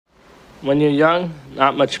When you're young,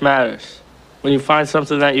 not much matters. When you find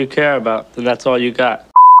something that you care about, then that's all you got.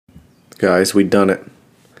 Guys, we done it.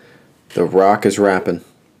 The Rock is rapping.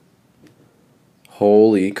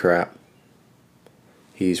 Holy crap.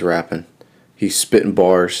 He's rapping. He's spitting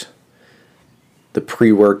bars. The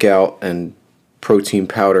pre-workout and protein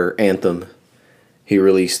powder anthem he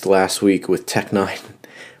released last week with Tech Nine.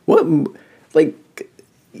 What, like,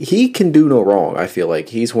 he can do no wrong, I feel like.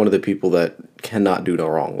 He's one of the people that cannot do no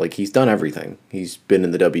wrong. Like, he's done everything. He's been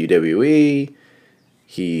in the WWE.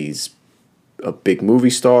 He's a big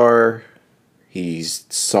movie star. He's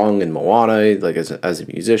sung in Moana, like, as a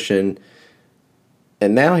musician.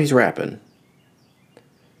 And now he's rapping.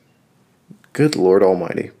 Good Lord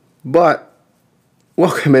Almighty. But,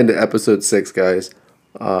 welcome into episode 6, guys.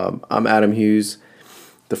 I'm Adam Hughes,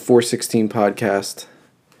 the 416 podcast.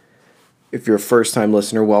 If you're a first-time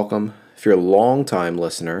listener, welcome. If you're a long-time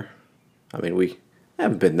listener, I mean, we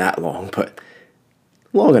haven't been that long, but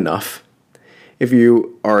long enough. If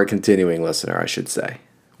you are a continuing listener, I should say,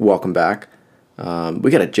 welcome back. We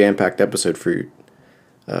got a jam-packed episode for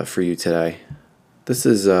you today. This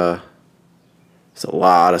is it's a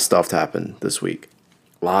lot of stuff happened this week.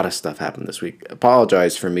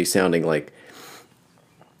 Apologize for me sounding like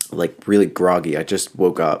really groggy. I just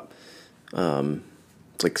woke up.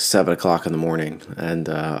 It's like 7 o'clock in the morning, and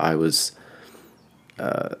I was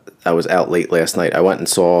out late last night. I went and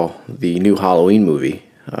saw the new Halloween movie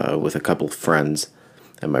with a couple of friends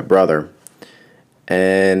and my brother,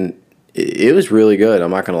 and it was really good.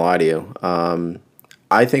 I'm not gonna lie to you.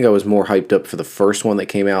 I think I was more hyped up for the first one that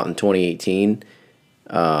came out in 2018.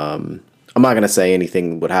 I'm not gonna say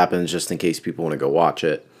anything what happens just in case people want to go watch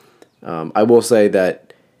it. I will say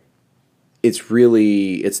that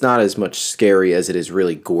it's not as much scary as it is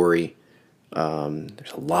really gory.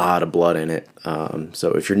 There's a lot of blood in it.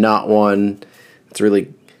 So if you're not one that's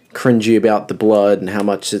really cringy about the blood and how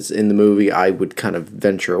much it's in the movie, I would kind of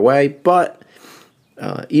venture away. But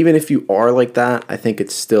even if you are like that, I think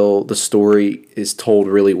it's still, the story is told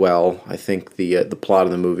really well. I think the plot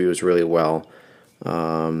of the movie was really well.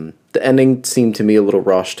 The ending seemed to me a little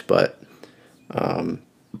rushed, but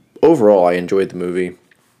overall I enjoyed the movie.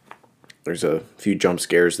 There's a few jump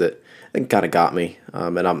scares that I think kind of got me,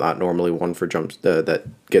 and I'm not normally one for jumps that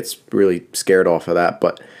gets really scared off of that,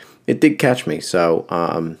 but it did catch me. So,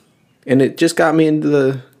 and it just got me into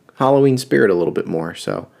the Halloween spirit a little bit more.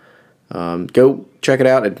 So, go check it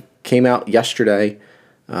out. It came out yesterday.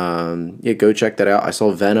 Go check that out. I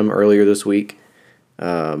saw Venom earlier this week.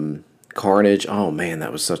 Carnage. Oh man,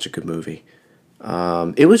 that was such a good movie.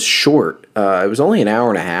 It was short. It was only an hour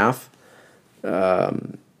and a half.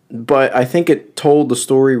 But I think it told the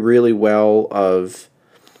story really well of,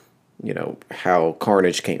 how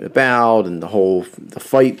Carnage came about, and the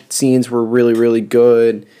fight scenes were really, really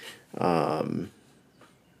good. So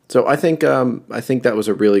I think that was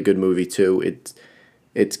a really good movie too.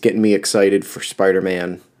 It's getting me excited for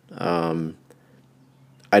Spider-Man. I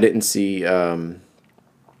didn't see the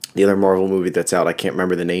other Marvel movie that's out. I can't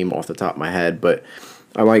remember the name off the top of my head, but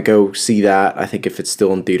I might go see that. I think if it's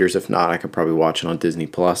still in theaters. If not, I could probably watch it on Disney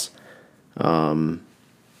Plus.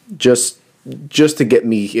 Just to get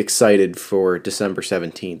me excited for December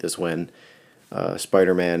 17th is when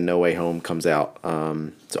Spider-Man No Way Home comes out.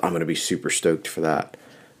 So I'm going to be super stoked for that.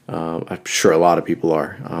 I'm sure a lot of people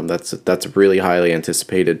are. That's a really highly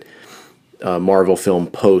anticipated Marvel film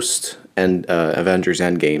post and Avengers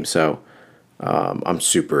Endgame. So I'm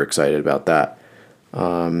super excited about that.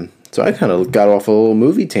 So I kind of got off a little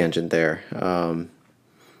movie tangent there,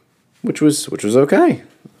 which was okay.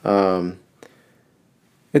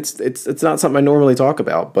 It's not something I normally talk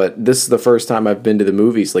about, but this is the first time I've been to the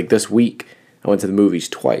movies. Like this week, I went to the movies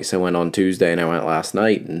twice. I went on Tuesday and I went last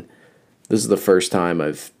night, and this is the first time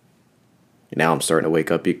now I'm starting to wake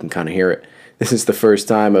up. You can kind of hear it. This is the first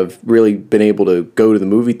time I've really been able to go to the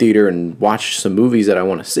movie theater and watch some movies that I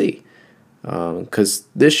want to see. Because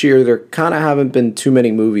this year there kind of haven't been too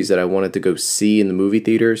many movies that I wanted to go see in the movie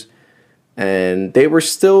theaters, and they were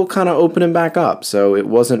still kind of opening back up, so it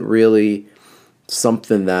wasn't really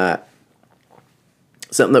something that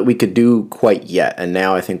we could do quite yet. And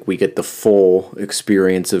now I think we get the full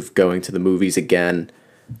experience of going to the movies again.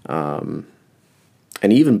 And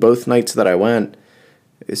even both nights that I went,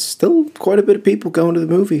 it's still quite a bit of people going to the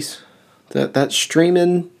movies. That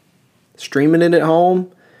streaming it at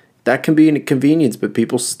home, that can be an inconvenience, but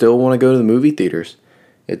people still want to go to the movie theaters.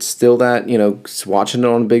 It's still that, watching it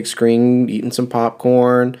on a big screen, eating some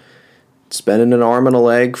popcorn, spending an arm and a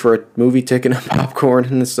leg for a movie ticket and popcorn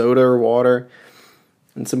and a soda or water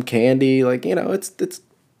and some candy. When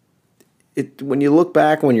you look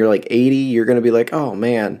back when you're like 80, you're going to be like, oh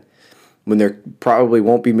man, when there probably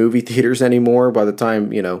won't be movie theaters anymore by the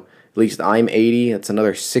time, at least I'm 80, it's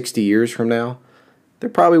another 60 years from now, there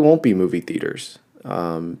probably won't be movie theaters.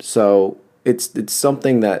 So it's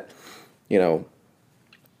something that,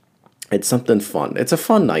 it's something fun. It's a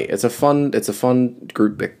fun night. It's a fun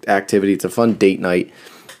group activity. It's a fun date night.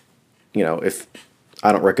 If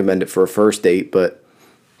I don't recommend it for a first date, but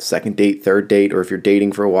second date, third date, or if you're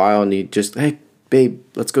dating for a while and you just, hey, babe,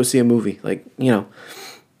 let's go see a movie.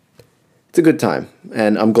 It's a good time.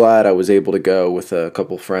 And I'm glad I was able to go with a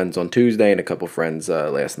couple friends on Tuesday and a couple friends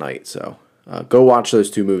last night. So go watch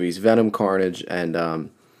those two movies, Venom Carnage and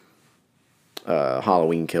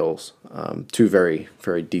Halloween Kills. Two very,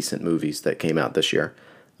 very decent movies that came out this year.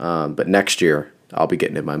 But next year, I'll be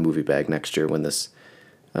getting in my movie bag next year when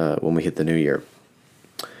we hit the new year.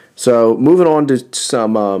 So moving on to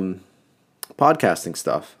some podcasting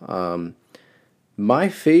stuff. My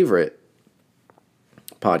favorite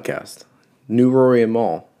podcast, New Rory and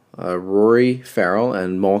Mal. Rory Farrell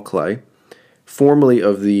and Mal Clay, formerly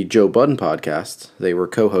of the Joe Budden podcast. They were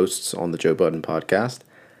co-hosts on the Joe Budden podcast.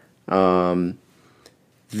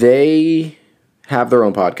 They have their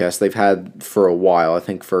own podcast. They've had for a while. I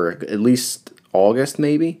think for at least August,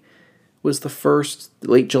 maybe, was the first.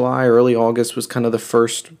 Late July, early August was kind of the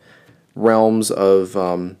first realms of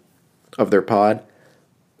their pod.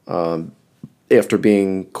 After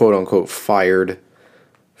being quote unquote fired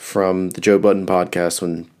from the Joe Budden podcast,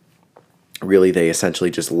 when really they essentially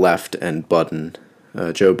just left, and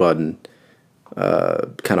Joe Budden,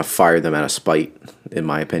 kind of fired them out of spite, in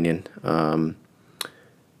my opinion.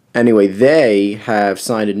 Anyway, they have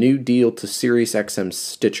signed a new deal to SiriusXM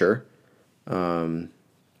Stitcher, and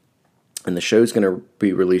the show's going to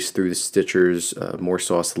be released through the Stitcher's More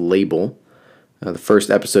Sauce label. The first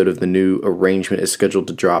episode of the new arrangement is scheduled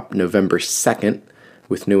to drop November 2nd,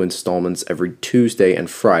 with new installments every Tuesday and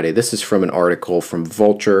Friday. This is from an article from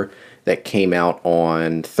Vulture that came out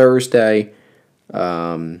on Thursday.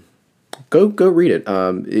 Go read it.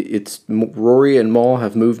 It's Rory and Mal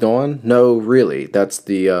have moved on. No, really, that's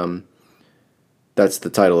the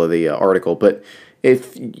title of the article. But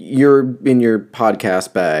if you're in your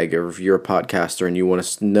podcast bag, or if you're a podcaster and you want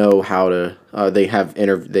to know how to, they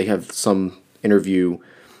have some interview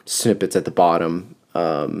snippets at the bottom,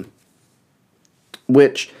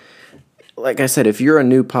 which, like I said, if you're a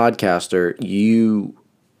new podcaster, you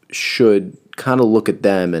should kind of look at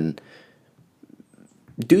them and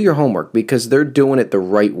do your homework, because they're doing it the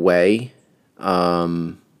right way.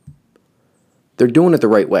 They're doing it the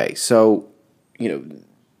right way. So,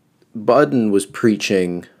 Budden was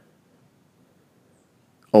preaching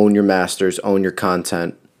own your masters, own your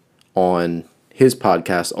content on his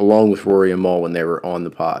podcast, along with Rory and Mal when they were on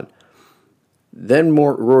the pod. Then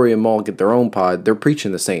Rory and Mal get their own pod. They're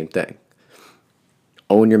preaching the same thing.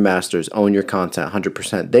 Own your masters, own your content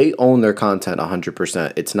 100%. They own their content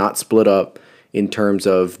 100%. It's not split up in terms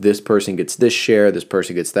of this person gets this share, this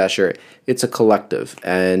person gets that share. It's a collective.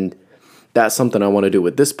 And that's something I want to do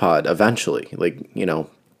with this pod eventually.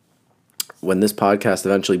 When this podcast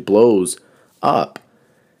eventually blows up,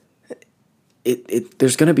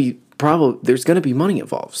 there's going to be money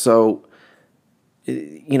involved. So,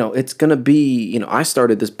 it's going to be, I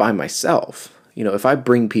started this by myself. If I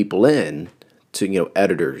bring people in to,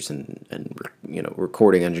 editors and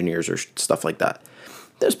recording engineers or stuff like that,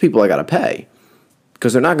 there's people I got to pay,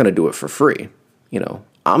 because they're not going to do it for free.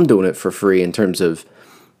 I'm doing it for free in terms of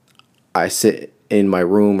I sit in my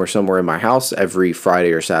room or somewhere in my house every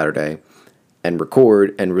Friday or Saturday and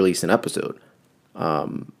record and release an episode.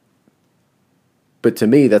 But to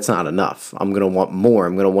me, that's not enough. I'm going to want more.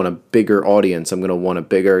 I'm going to want a bigger audience. I'm going to want a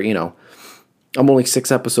bigger, I'm only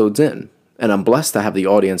 6 episodes in, and I'm blessed to have the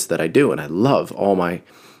audience that I do, and I love all my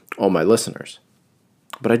listeners.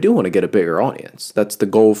 But I do want to get a bigger audience. That's the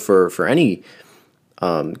goal for any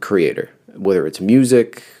creator, whether it's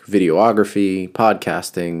music, videography,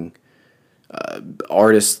 podcasting,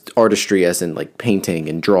 artistry, as in like painting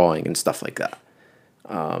and drawing and stuff like that.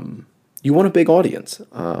 You want a big audience.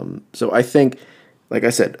 So I think, like I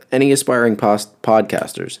said, any aspiring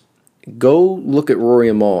podcasters, go look at Rory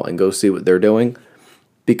and Mal and go see what they're doing,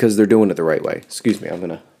 because they're doing it the right way. Excuse me,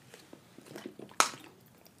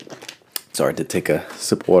 sorry to take a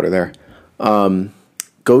sip of water there.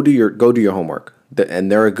 Go do your homework, and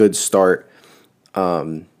they're a good start.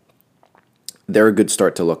 They're a good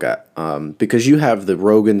start to look at, because you have the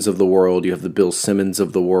Rogans of the world, you have the Bill Simmons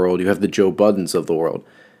of the world, you have the Joe Buddens of the world.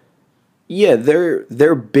 Yeah,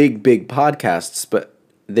 they're big podcasts, but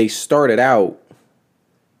they started out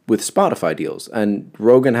with Spotify deals, and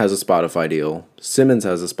Rogan has a Spotify deal, Simmons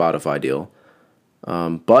has a Spotify deal.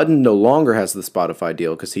 Budden no longer has the Spotify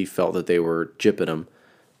deal because he felt that they were gypping him.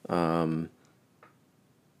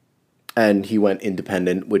 And he went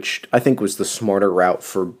independent, which I think was the smarter route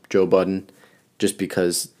for Joe Budden, just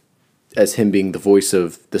because as him being the voice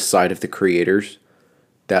of the side of the creators,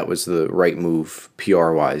 that was the right move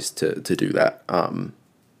PR-wise to do that.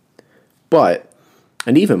 But,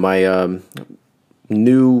 and even my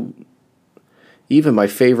my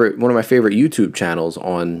favorite, one of my favorite YouTube channels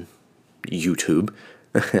on YouTube,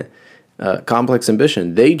 Complex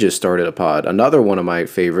Ambition, they just started a pod. Another one of my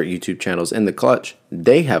favorite YouTube channels, In the Clutch,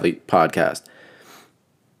 they have a podcast.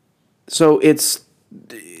 So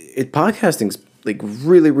podcasting's like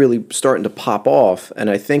really, really starting to pop off, and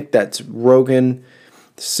I think that's Rogan,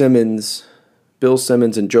 Simmons, Bill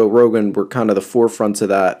Simmons, and Joe Rogan were kind of the forefronts of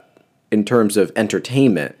that in terms of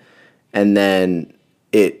entertainment, and then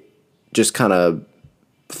it just kind of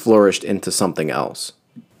flourished into something else.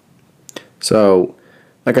 So,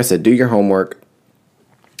 like I said, do your homework.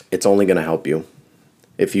 It's only going to help you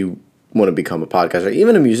if you want to become a podcaster,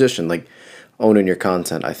 even a musician, like owning your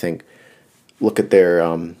content. I think look at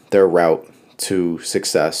their route to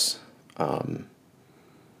success,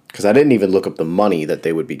 because I didn't even look up the money that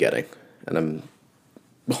they would be getting, and I'm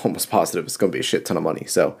almost positive it's going to be a shit ton of money.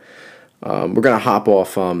 So we're going to hop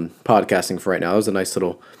off podcasting for right now. That was a nice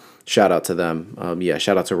little shout out to them.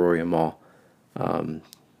 Shout out to Rory and Maul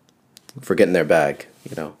for getting their bag.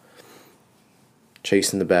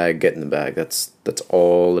 Chasing the bag, getting the bag. That's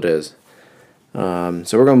all it is. So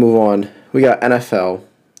we're going to move on. We got NFL.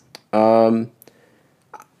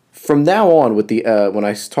 From now on, with the when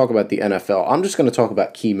I talk about the NFL, I'm just going to talk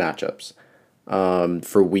about key matchups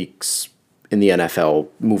for weeks in the NFL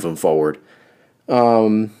moving forward.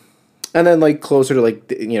 And then like closer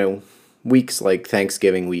to weeks like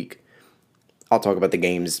Thanksgiving week, I'll talk about the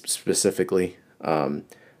games specifically.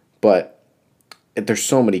 But there's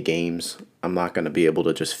so many games, I'm not going to be able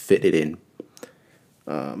to just fit it in.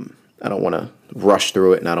 I don't want to rush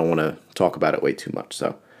through it, and I don't want to talk about it way too much.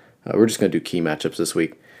 So we're just going to do key matchups this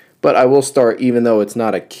week. But I will start, even though it's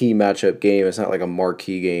not a key matchup game, it's not like a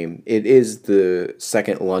marquee game. It is the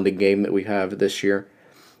second London game that we have this year.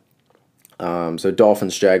 So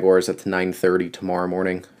Dolphins-Jaguars at 9:30 tomorrow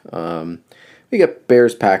morning. We got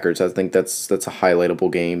Bears-Packers. I think that's a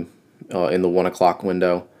highlightable game in the 1 o'clock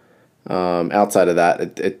window. Outside of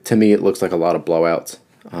that, to me, it looks like a lot of blowouts.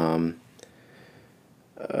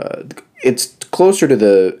 It's closer to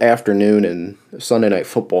the afternoon and Sunday night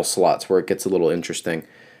football slots where it gets a little interesting.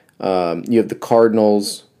 You have the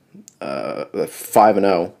Cardinals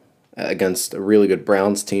 5-0 against a really good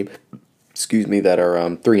Browns team. That are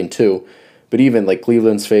 3-2, but even like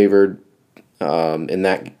Cleveland's favored in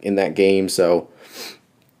that game. So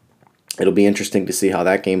it'll be interesting to see how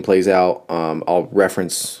that game plays out. I'll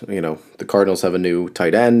reference, the Cardinals have a new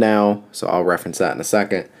tight end now, so I'll reference that in a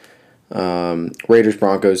second. Raiders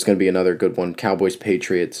Broncos is going to be another good one. Cowboys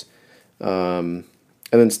Patriots, and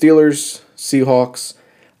then Steelers Seahawks.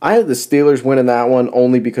 I have the Steelers winning that one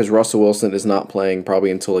only because Russell Wilson is not playing probably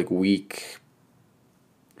until week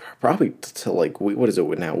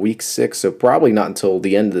 6, so probably not until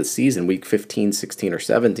the end of the season, week 15, 16, or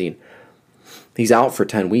 17. He's out for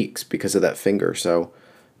 10 weeks because of that finger, so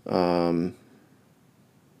I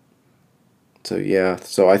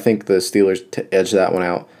think the Steelers edge that one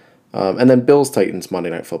out. And then Bills-Titans Monday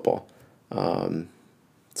Night Football. So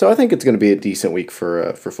I think it's going to be a decent week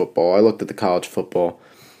for football. I looked at the college football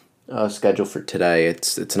schedule for today.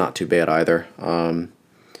 It's not too bad either.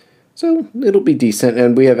 So it'll be decent.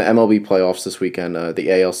 And we have MLB playoffs this weekend. The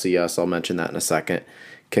ALCS, I'll mention that in a second,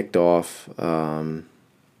 kicked off. The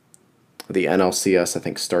NLCS, I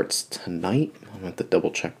think, starts tonight. I'm going to have to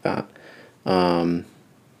double check that. Let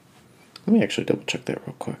me actually double check that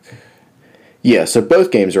real quick. Yeah, so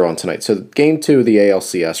both games are on tonight. So game 2 of the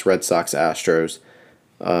ALCS, Red Sox, Astros.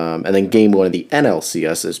 And then game 1 of the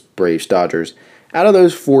NLCS is Braves, Dodgers. Out of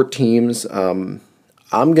those 4 teams, I'm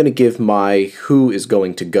going to give my who is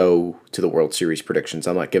going to go to the World Series predictions.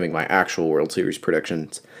 I'm not giving my actual World Series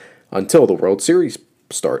predictions until the World Series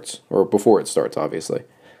starts, or before it starts, obviously.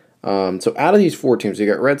 So out of these 4 teams, you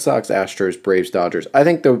got Red Sox, Astros, Braves, Dodgers. I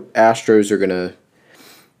think the Astros are going to...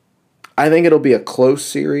 I think it'll be a close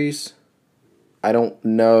series. I don't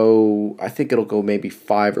know. I think it'll go maybe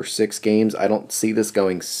 5 or 6 games. I don't see this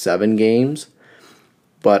going 7 games.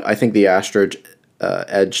 But I think the Astros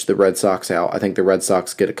edge the Red Sox out. I think the Red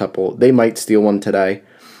Sox get a couple. They might steal one today.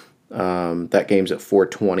 That game's at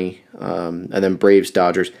 4:20. And then Braves,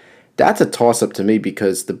 Dodgers. That's a toss-up to me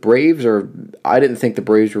because the Braves are... I didn't think the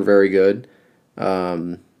Braves were very good.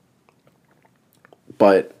 But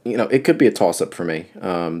But, it could be a toss-up for me.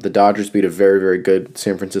 The Dodgers beat a very, very good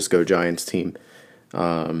San Francisco Giants team.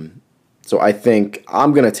 So I think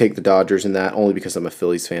I'm going to take the Dodgers in that, only because I'm a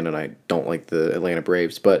Phillies fan and I don't like the Atlanta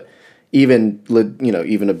Braves. But even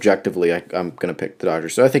objectively, I'm going to pick the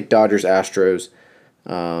Dodgers. So I think Dodgers-Astros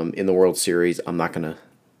in the World Series. I'm not going to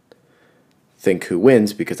think who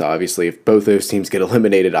wins, because obviously if both those teams get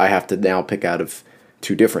eliminated, I have to now pick out of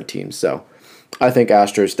two different teams. So I think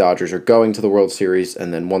Astros, Dodgers are going to the World Series,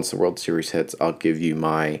 and then once the World Series hits, I'll give you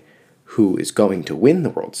my who is going to win the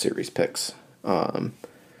World Series picks.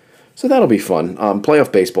 So that'll be fun.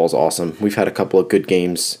 Playoff baseball is awesome. We've had a couple of good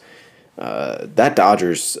games. That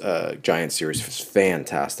Dodgers Giants series was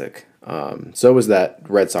fantastic. So was that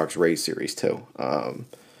Red Sox Rays series too.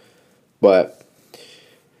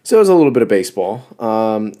 So it was a little bit of baseball.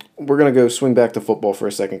 We're gonna go swing back to football for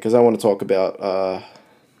a second, because I want to talk about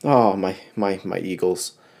my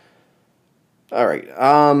Eagles. All right.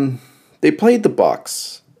 They played the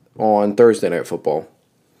Bucs on Thursday Night Football,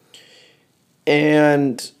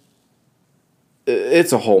 and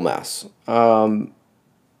it's a whole mess.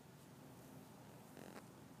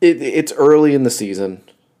 It's early in the season.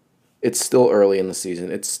 It's still early in the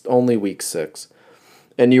season. It's only week 6,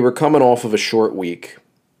 and you were coming off of a short week.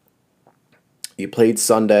 You played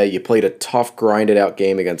Sunday. You played a tough, grinded-out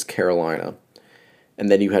game against Carolina, and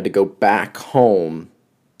then you had to go back home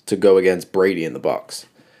to go against Brady and the Bucs.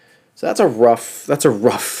 So that's a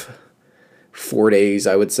rough 4 days,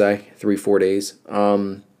 I would say, 3-4 days.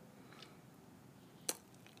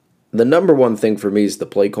 The number one thing for me is the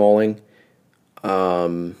play calling.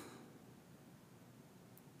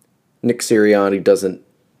 Nick Sirianni doesn't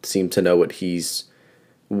seem to know what he's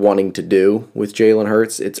wanting to do with Jalen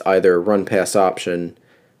Hurts. It's either run-pass option,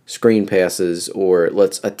 screen passes, or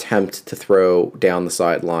let's attempt to throw down the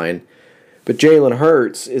sideline. But Jalen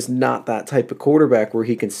Hurts is not that type of quarterback where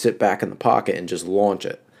he can sit back in the pocket and just launch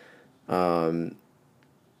it.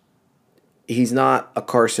 He's not a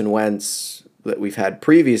Carson Wentz that we've had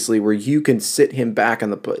previously where you can sit him back in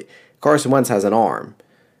the play. Carson Wentz has an arm.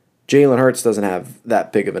 Jalen Hurts doesn't have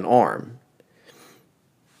that big of an arm.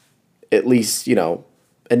 At least, and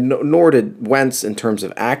nor did Wentz in terms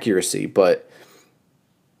of accuracy, but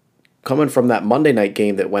coming from that Monday night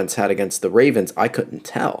game that Wentz had against the Ravens, I couldn't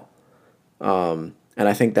tell. And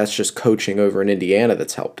I think that's just coaching over in Indiana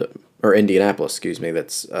that's helped him, or Indianapolis,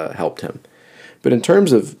 that's helped him. But in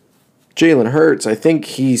terms of Jalen Hurts, I think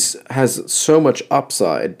has so much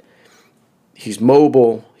upside. He's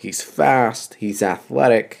mobile, he's fast, he's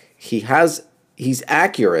athletic, he's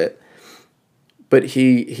accurate, but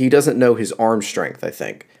he doesn't know his arm strength, I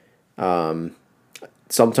think.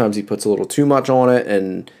 Sometimes he puts a little too much on it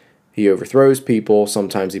and he overthrows people.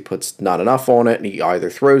 Sometimes he puts not enough on it and he either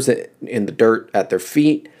throws it in the dirt at their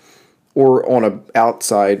feet, or on a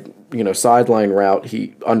outside, sideline route, he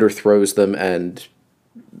underthrows them and,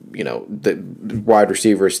 the wide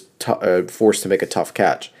receiver is forced to make a tough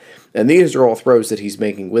catch. And these are all throws that he's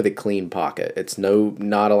making with a clean pocket. It's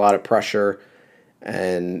not a lot of pressure,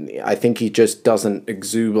 and I think he just doesn't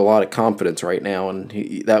exude a lot of confidence right now.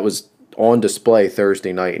 And that was on display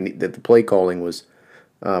Thursday night, and the play calling was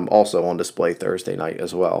also on display Thursday night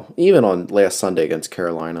as well. Even on last Sunday against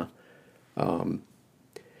Carolina,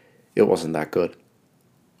 it wasn't that good.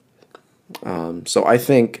 So I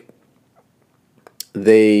think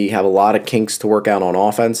they have a lot of kinks to work out on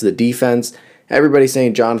offense. The defense, everybody's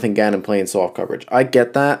saying Jonathan Gannon playing soft coverage. I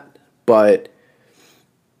get that, but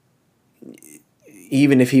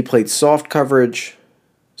even if he played soft coverage,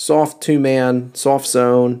 soft two-man, soft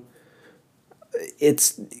zone,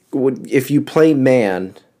 if you play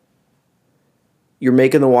man, you're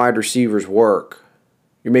making the wide receivers work.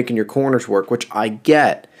 You're making your corners work, which I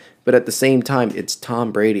get, but at the same time, it's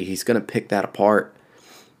Tom Brady. He's going to pick that apart.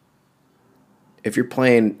 If you're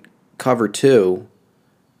playing cover 2,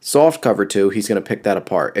 soft cover 2, he's going to pick that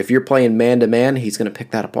apart. If you're playing man-to-man, he's going to pick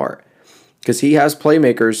that apart. Because he has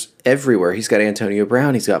playmakers everywhere. He's got Antonio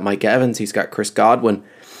Brown. He's got Mike Evans. He's got Chris Godwin.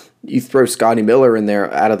 You throw Scotty Miller in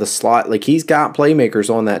there out of the slot. Like, he's got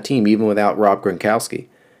playmakers on that team, even without Rob Gronkowski.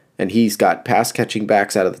 And he's got pass-catching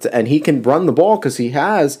backs out of the and he can run the ball because he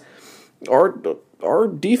has our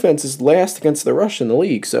defense is last against the rush in the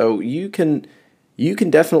league. So you can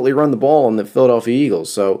definitely run the ball on the Philadelphia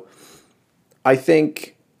Eagles. So I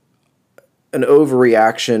think an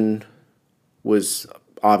overreaction was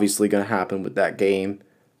obviously going to happen with that game.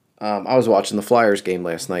 I was watching the Flyers game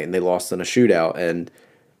last night, and they lost in a shootout, and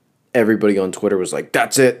everybody on Twitter was like,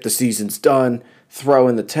 that's it, the season's done, throw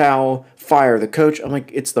in the towel, fire the coach. I'm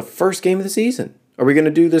like, it's the first game of the season. Are we going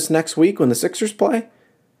to do this next week when the Sixers play?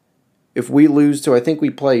 If we lose to, I think we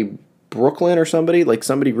play Brooklyn or somebody, like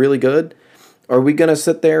somebody really good? Or are we going to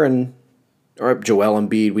sit there and, all right, Joel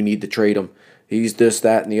Embiid, we need to trade him. He's this,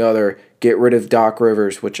 that, and the other. Get rid of Doc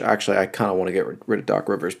Rivers, which actually I kind of want to get rid of Doc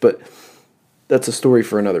Rivers, but that's a story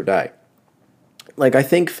for another day. Like, I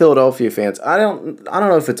think Philadelphia fans, I don't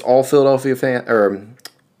know if it's all Philadelphia fans or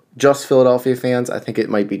just Philadelphia fans. I think it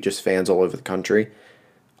might be just fans all over the country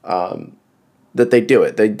that they do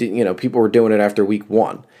it. People were doing it after week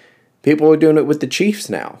 1. People are doing it with the Chiefs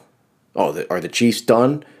now. Oh, are the Chiefs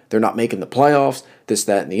done? They're not making the playoffs. This,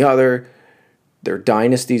 that, and the other. Their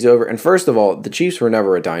dynasty's over. And first of all, the Chiefs were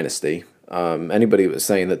never a dynasty. Anybody that was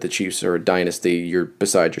saying that the Chiefs are a dynasty, you're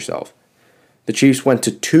beside yourself. The Chiefs went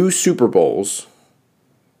to 2 Super Bowls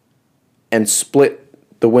and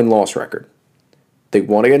split the win-loss record. They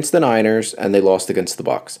won against the Niners and they lost against the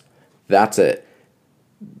Bucs. That's it.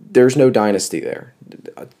 There's no dynasty there.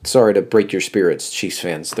 Sorry to break your spirits, Chiefs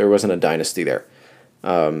fans. There wasn't a dynasty there.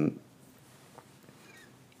 But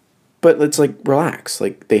it's like, relax.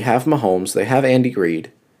 Like, they have Mahomes, they have Andy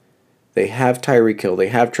Reid, they have Tyreek Hill, they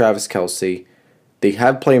have Travis Kelce, they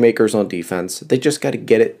have playmakers on defense. They just got to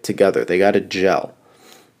get it together. They got to gel.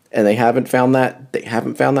 And they haven't found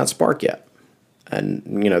that spark yet. And,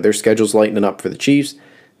 their schedule's lightening up for the Chiefs.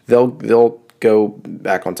 They'll go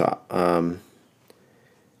back on top. I'm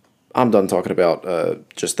done talking about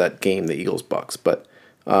just that game, the Eagles-Bucks. But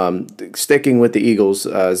sticking with the Eagles,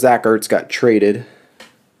 Zach Ertz got traded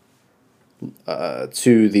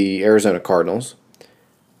to the Arizona Cardinals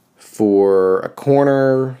for a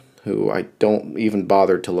corner who I don't even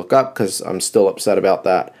bother to look up because I'm still upset about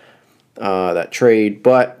that trade.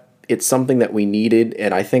 But it's something that we needed,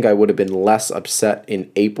 and I think I would have been less upset in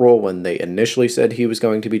April when they initially said he was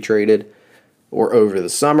going to be traded or over the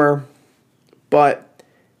summer. But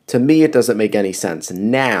to me, it doesn't make any sense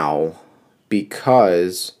now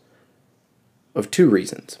because of 2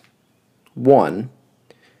 reasons. One,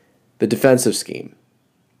 the defensive scheme.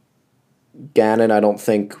 Gannon, I don't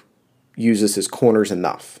think, uses his corners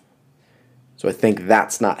enough. So I think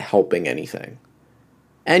that's not helping anything.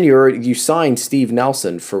 And you signed Steven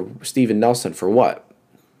Nelson for what?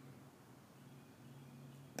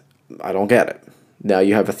 I don't get it. Now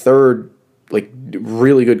you have a third,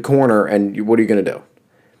 really good corner, and what are you going to do?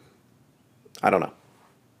 I don't know.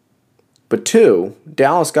 But 2,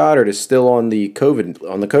 Dallas Goedert is still on the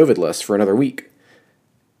COVID list for another week.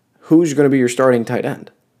 Who's going to be your starting tight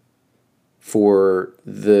end for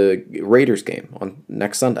the Raiders game on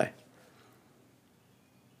next Sunday?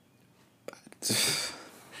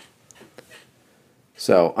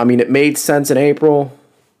 So, it made sense in April.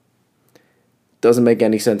 Doesn't make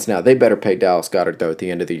any sense now. They better pay Dallas Goedert, though, at the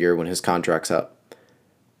end of the year when his contract's up.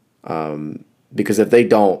 Because if they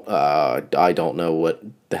don't, I don't know what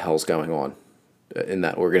the hell's going on in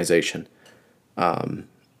that organization.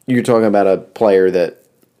 You're talking about a player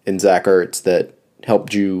in Zach Ertz that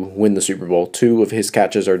helped you win the Super Bowl. 2 of his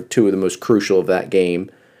catches are 2 of the most crucial of that game.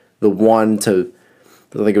 The one I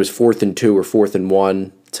think it was 4th and 2 or 4th and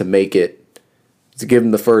 1 to make it, to give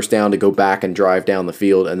him the first down to go back and drive down the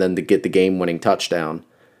field and then to get the game-winning touchdown.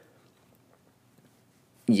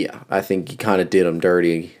 Yeah, I think he kind of did him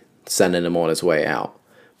dirty, sending him on his way out.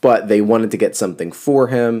 But they wanted to get something for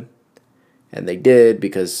him, and they did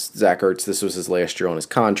because Zach Ertz, this was his last year on his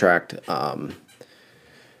contract.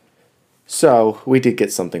 So we did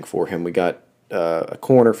get something for him. We got a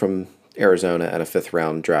corner from Arizona and a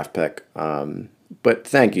 5th-round draft pick. But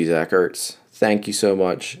thank you, Zach Ertz. Thank you so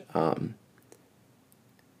much.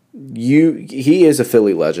 He is a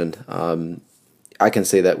Philly legend. I can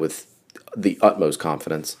say that with the utmost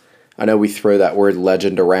confidence. I know we throw that word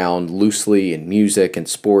legend around loosely in music and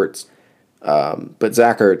sports, but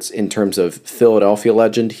Zach Ertz, in terms of Philadelphia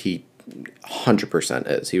legend, he 100%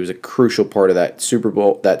 is. He was a crucial part of that Super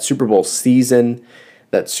Bowl season,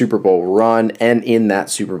 that Super Bowl run, and in that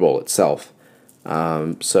Super Bowl itself.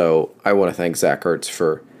 So I want to thank Zach Ertz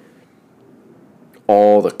for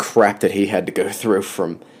all the crap that he had to go through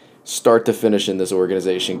from start to finish in this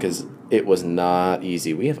organization, because it was not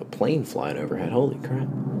easy. We have a plane flying overhead. Holy crap.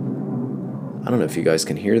 I don't know if you guys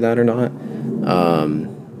can hear that or not.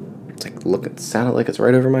 It sounded like it's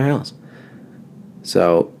right over my house.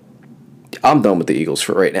 So I'm done with the Eagles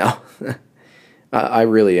for right now. I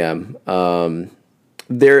really am.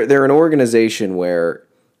 They're an organization where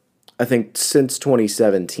I think since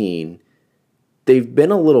 2017 they've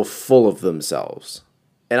been a little full of themselves.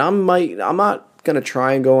 And I'm not going to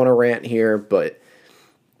try and go on a rant here, but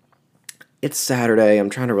it's Saturday. I'm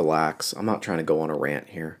trying to relax. I'm not trying to go on a rant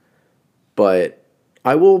here. But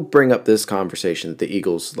I will bring up this conversation that the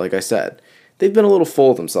Eagles, like I said, they've been a little full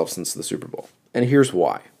of themselves since the Super Bowl. And here's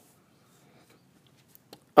why.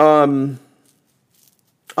 I'll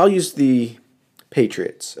use the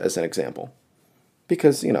Patriots as an example.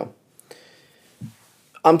 Because, I'm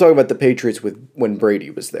talking about the Patriots when Brady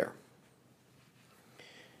was there.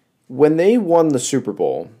 When they won the Super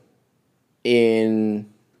Bowl in,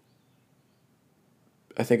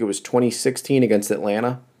 I think it was 2016 against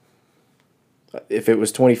Atlanta. If it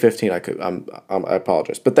was 2015, I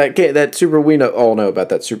apologize. But that Super Bowl, all know about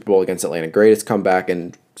that Super Bowl against Atlanta. Greatest comeback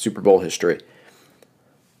in Super Bowl history.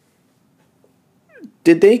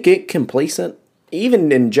 Did they get complacent?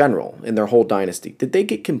 Even in general, in their whole dynasty, did they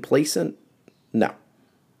get complacent? No.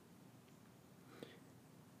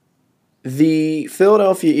 The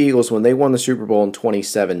Philadelphia Eagles, when they won the Super Bowl in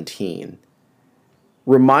 2017,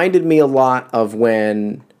 reminded me a lot of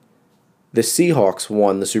when the Seahawks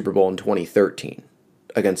won the Super Bowl in 2013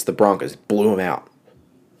 against the Broncos. Blew them out.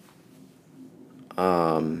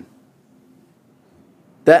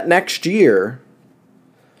 That next year,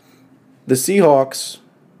 the Seahawks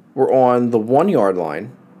were on the 1-yard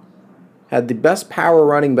line, had the best power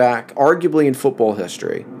running back, arguably in football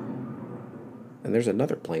history. And there's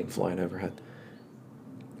another plane flying overhead.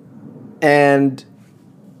 And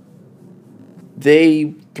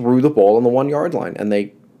they threw the ball on the 1-yard line,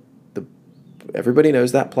 and everybody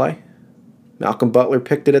knows that play. Malcolm Butler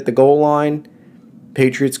picked it at the goal line.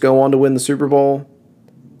 Patriots go on to win the Super Bowl.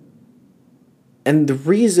 And the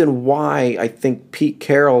reason why I think Pete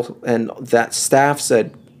Carroll and that staff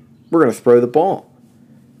said, we're going to throw the ball.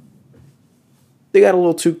 They got a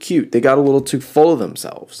little too cute. They got a little too full of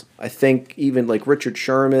themselves. I think even like Richard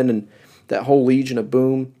Sherman and that whole Legion of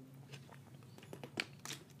Boom,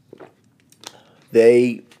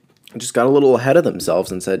 they just got a little ahead of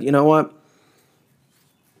themselves and said, you know what?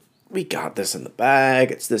 We got this in the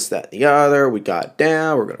bag. It's this, that, and the other. We got it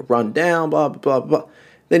down. We're going to run down, blah, blah, blah, blah.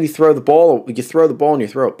 Then you throw the ball and you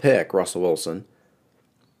throw a pick, Russell Wilson.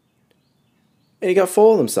 And you got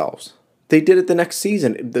full of themselves. They did it the next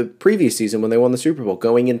season, the previous season when they won the Super Bowl,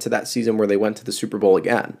 going into that season where they went to the Super Bowl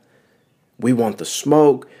again. We want the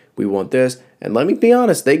smoke. We want this. And let me be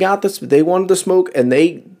honest, they got this. They wanted the smoke, and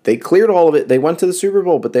they cleared all of it. They went to the Super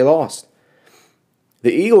Bowl, but they lost.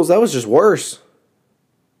 The Eagles, that was just worse.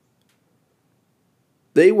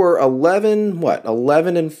 They were 11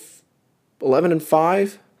 and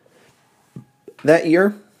 5 that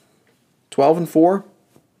year. 12 and 4.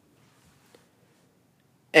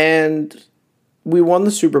 And we won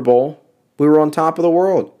the Super Bowl. We were on top of the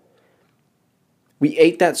world. We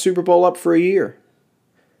ate that Super Bowl up for a year.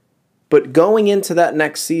 But going into that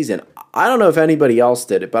next season, I don't know if anybody else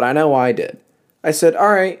did it, but I know I did. I said,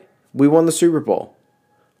 all right, we won the Super Bowl.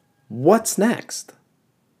 What's next?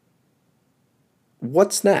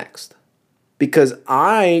 What's next? Because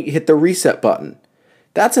I hit the reset button.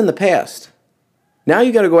 That's in the past. Now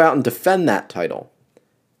you got to go out and defend that title.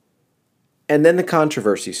 And then the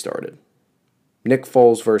controversy started. Nick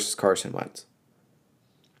Foles versus Carson Wentz.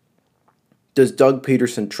 Does Doug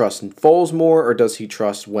Peterson trust Foles more, or does he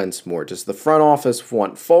trust Wentz more? Does the front office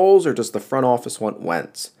want Foles, or does the front office want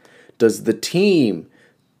Wentz? Does the team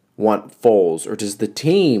want Foles, or does the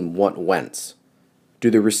team want Wentz?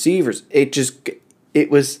 Do the receivers... It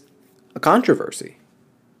was a controversy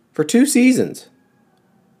for 2 seasons.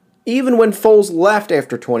 Even when Foles left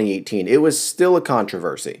after 2018, it was still a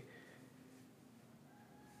controversy.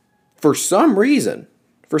 For some reason,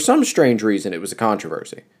 for some strange reason, it was a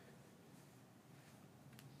controversy.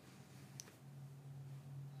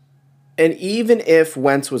 And even if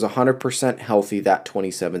Wentz was 100% healthy that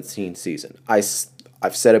 2017 season, I've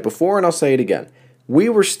said it before and I'll say it again, we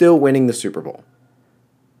were still winning the Super Bowl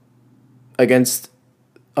against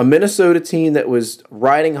a Minnesota team that was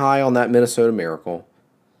riding high on that Minnesota Miracle.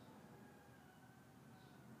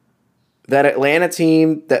 That Atlanta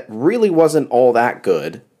team that really wasn't all that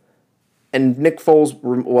good. And Nick Foles,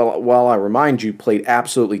 while I remind you, played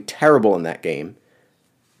absolutely terrible in that game.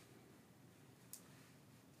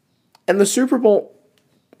 And the Super Bowl,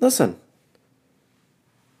 listen,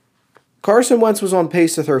 Carson Wentz was on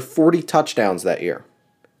pace to throw 40 touchdowns that year.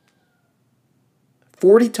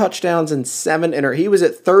 40 touchdowns and 7 he was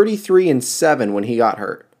at 33-7 when he got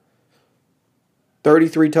hurt.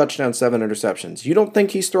 33 touchdowns, 7 interceptions. You don't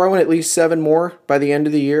think he's throwing at least 7 more by the end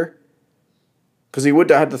of the year? Because he would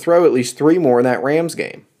have had to throw at least 3 more in that Rams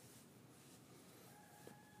game.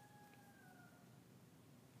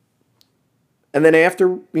 And then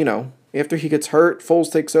after he gets hurt,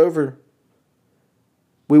 Foles takes over.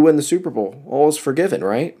 We win the Super Bowl. All is forgiven,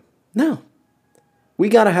 right? No. We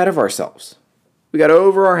got ahead of ourselves. We got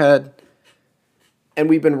over our head. And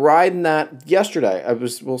we've been riding that yesterday.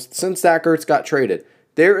 Since Zach Ertz got traded,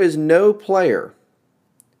 there is no player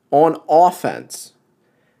on offense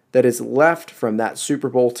that is left from that Super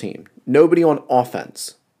Bowl team. Nobody on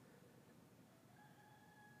offense.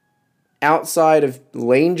 Outside of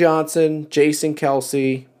Lane Johnson, Jason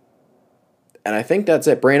Kelsey, and I think that's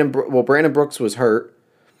it. Brandon Brooks was hurt.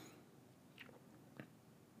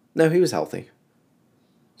 No, he was healthy.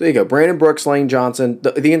 There you go. Brandon Brooks, Lane Johnson,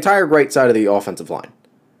 the entire right side of the offensive line.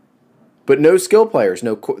 But no skill players.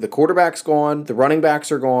 No, the quarterback's gone. The running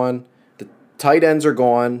backs are gone. The tight ends are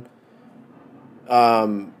gone.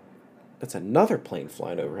 That's another plane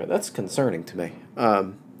flying overhead. That's concerning to me.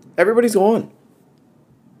 Everybody's gone.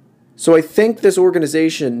 So I think this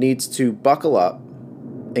organization needs to buckle up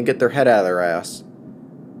and get their head out of their ass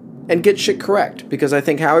and get shit correct. Because I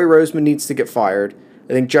think Howie Roseman needs to get fired.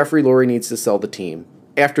 I think Jeffrey Lurie needs to sell the team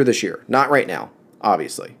after this year. Not right now,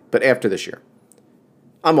 obviously, but after this year.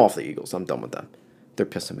 I'm off the Eagles. I'm done with them. They're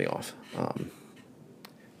pissing me off.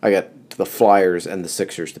 I got the Flyers and the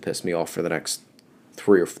Sixers to piss me off for the next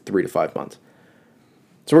 3 to 5 months.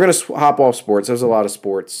 So we're going to hop off sports. There's a lot of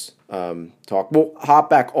sports talk. We'll hop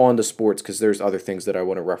back on to sports because there's other things that I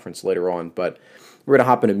want to reference later on. But we're going to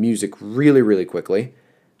hop into music really, really quickly.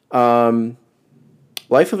 Life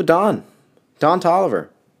of a Don. Don Toliver.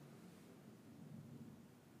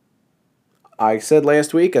 I said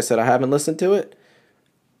last week, I said I haven't listened to it.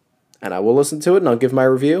 And I will listen to it and I'll give my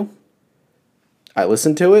review. I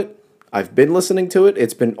listened to it. I've been listening to it.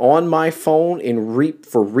 It's been on my phone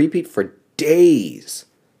for repeat for days.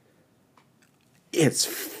 It's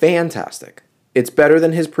fantastic. It's better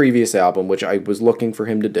than his previous album, which I was looking for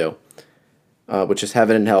him to do, which is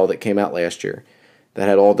Heaven and Hell, that came out last year, that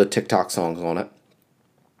had all the TikTok songs on it.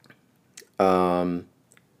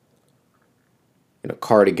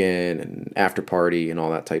 Cardigan and After Party and all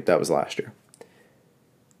that type. That was last year.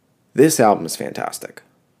 This album is fantastic.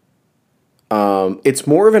 It's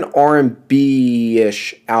more of an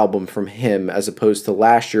R&B-ish album from him as opposed to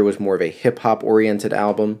last year was more of a hip-hop oriented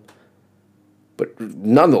album. But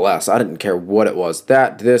nonetheless, I didn't care what it was.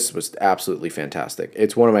 This was absolutely fantastic.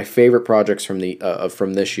 It's one of my favorite projects from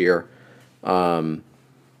this year. And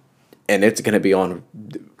it's going to be on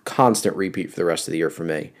constant repeat for the rest of the year for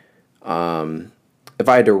me. If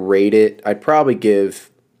I had to rate it, I'd probably give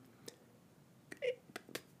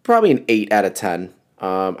an 8 out of 10.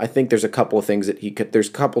 I think there's a couple of things that there's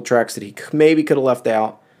a couple tracks that he maybe could have left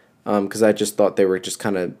out, because I just thought they were just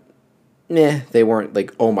kind of, they weren't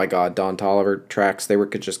like, oh my god, Don Toliver tracks. They were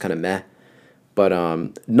just kind of meh. But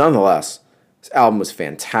nonetheless, this album was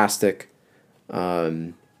fantastic.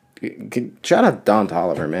 Shout out Don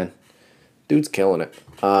Toliver, man. Dude's killing it.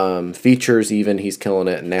 Features even, he's killing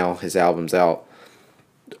it, and now his album's out.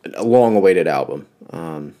 A long-awaited album.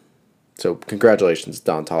 So congratulations,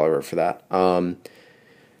 Don Toliver, for that.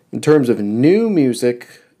 In terms of new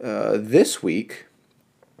music, this week,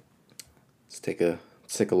 let's take a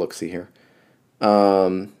look-see here.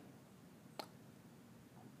 I'll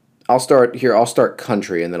start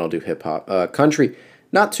country, and then I'll do hip-hop. Country,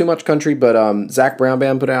 not too much country, but Zac Brown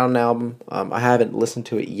Band put out an album. I haven't listened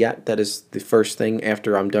to it yet. That is the first thing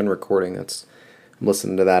after I'm done recording. I'm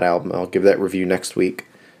listening to that album. I'll give that review next week.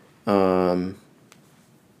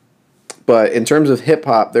 But in terms of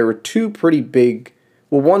hip-hop, there were two pretty big,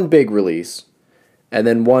 one big release, and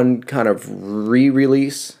then one kind of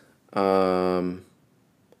re-release.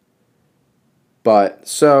 But,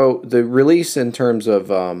 so, the release in terms of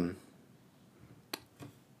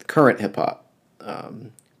current hip-hop,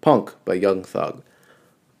 Punk by Young Thug.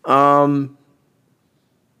 I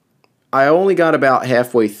only got about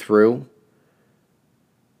halfway through.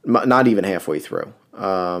 Not even halfway through.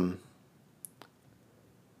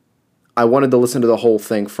 I wanted to listen to the whole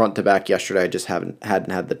thing front to back yesterday. I just hadn't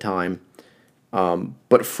had the time.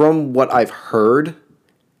 But from what I've heard,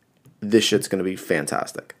 this shit's going to be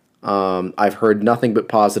fantastic. I've heard nothing but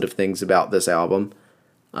positive things about this album.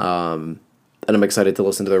 And I'm excited to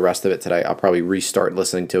listen to the rest of it today. I'll probably restart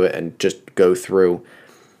listening to it and just go through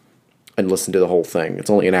and listen to the whole thing. It's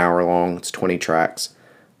only an hour long. It's 20 tracks.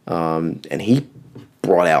 And he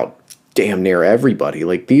brought out damn near everybody.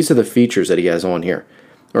 Like, these are the features that he has on here.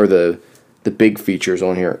 Or the big features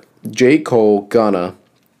on here. J. Cole, Gunna.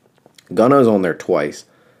 Gunna's on there twice.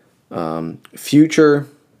 Future,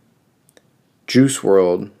 Juice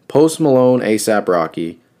WRLD, Post Malone, A$AP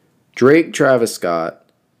Rocky, Drake, Travis Scott,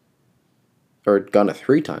 or Gunna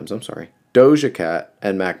 3 times, I'm sorry, Doja Cat,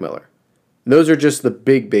 and Mac Miller. Those are just the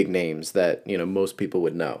big names that, most people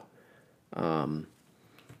would know. So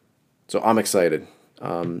I'm excited.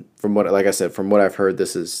 From what I've heard,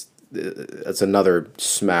 it's another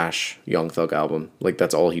smash Young Thug album. Like,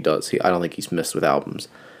 that's all he does. I don't think he's missed with albums.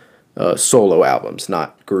 Solo albums,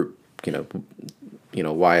 not group,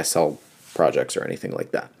 YSL projects or anything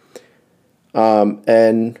like that.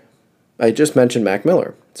 And I just mentioned Mac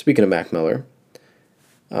Miller. Speaking of Mac Miller,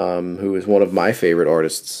 who is one of my favorite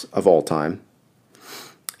artists of all time,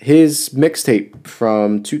 his mixtape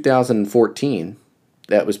from 2014,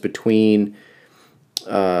 that was between,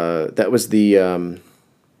 that was the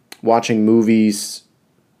watching movies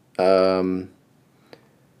and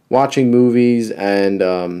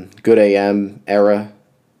Good AM era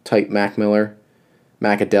type Mac Miller,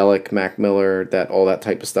 Macadelic Mac Miller, that all that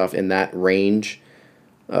type of stuff in that range.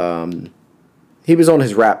 He was on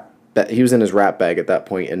his rap. He was in his rap bag at that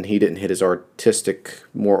point, and he didn't hit his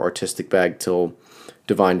more artistic bag till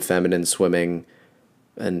Divine Feminine, Swimming,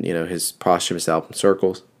 and his posthumous album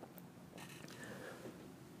Circles.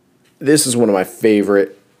 This is one of my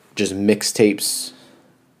favorite just mixtapes.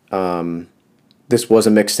 This was a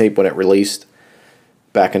mixtape when it released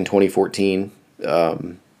back in 2014,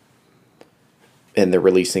 and they're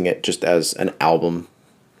releasing it just as an album,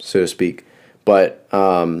 so to speak. But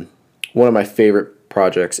one of my favorite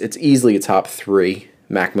projects. It's easily a top 3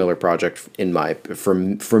 Mac Miller project for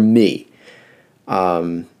me.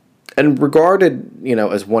 And regarded,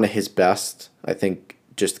 as one of his best, I think,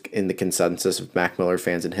 just in the consensus of Mac Miller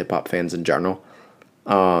fans and hip hop fans in general.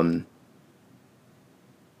 Listening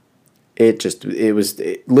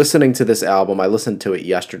to this album, I listened to it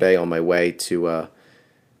yesterday on my way to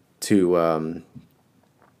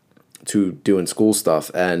doing school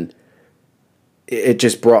stuff, and it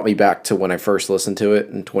just brought me back to when I first listened to it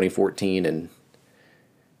in 2014 and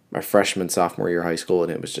my sophomore year of high school,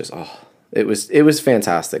 and it was just it was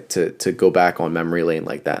fantastic to go back on memory lane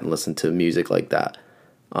like that and listen to music like that,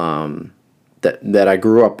 that I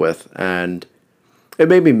grew up with, and it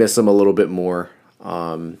made me miss him a little bit more.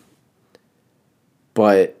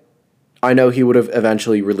 But I know he would have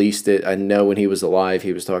eventually released it. I know when he was alive,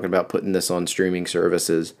 he was talking about putting this on streaming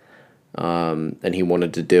services. And he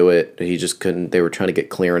wanted to do it. He just couldn't. They were trying to get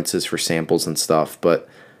clearances for samples and stuff. But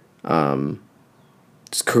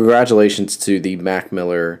just congratulations to the Mac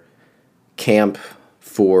Miller camp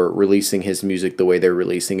for releasing his music the way they're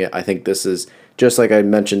releasing it. I think this is, just like I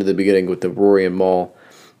mentioned at the beginning with the Rory and Mal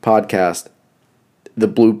podcast, the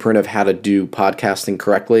blueprint of how to do podcasting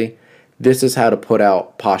correctly. This is how to put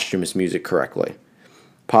out posthumous music correctly.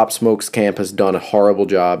 Pop Smoke's camp has done a horrible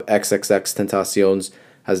job. XXXTentacion's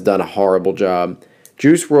has done a horrible job.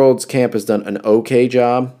 Juice WRLD's camp has done an okay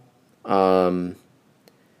job. I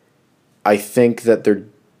think that they're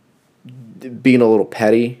being a little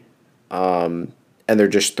petty, and they're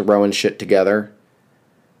just throwing shit together.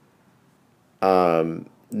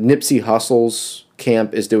 Nipsey Hussle's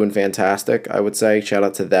camp is doing fantastic, I would say. Shout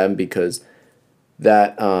out to them, because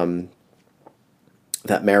that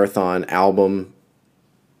Marathon album,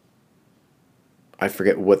 I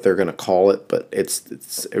forget what they're going to call it, but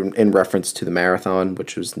it's in reference to the Marathon,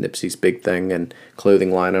 which was Nipsey's big thing, and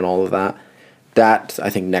clothing line and all of that. That,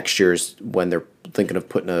 I think, next year's when they're thinking of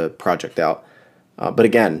putting a project out. But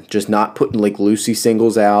again, just not putting like Lucy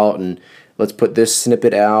singles out and let's put this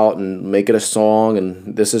snippet out and make it a song,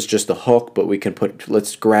 and this is just a hook, but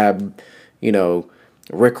let's grab,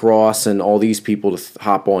 Rick Ross and all these people to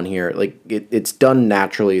hop on here. Like, it's done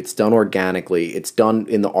naturally, it's done organically, it's done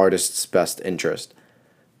in the artist's best interest.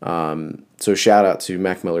 So shout out to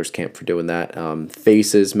Mac Miller's camp for doing that.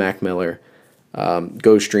 Faces Mac Miller.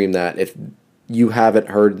 Go stream that. If you haven't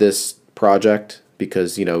heard this project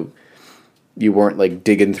because, you weren't like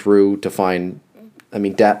digging through to find, I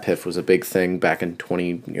mean, Dat Piff was a big thing back in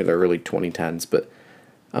the early 2010s, but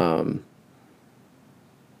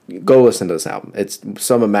go listen to this album. It's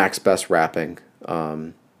some of Mac's best rapping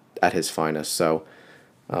at his finest. So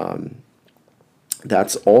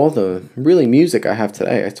that's all the really music I have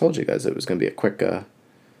today. I told you guys it was going to be a quick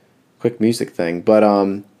music thing, but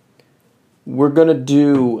we're gonna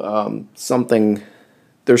do something.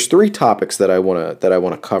 There's 3 topics that I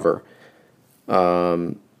wanna cover.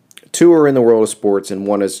 2 are in the world of sports, and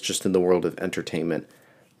 1 is just in the world of entertainment.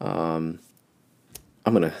 I'm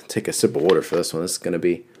gonna take a sip of water for this one. It's gonna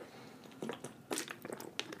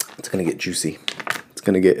get juicy. It's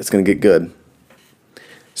gonna get good.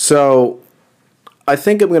 So, I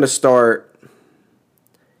think I'm gonna start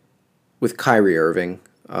with Kyrie Irving,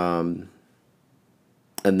 and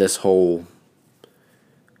this whole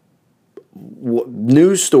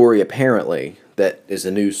news story, apparently, that is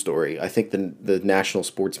a news story. I think the national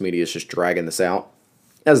sports media is just dragging this out,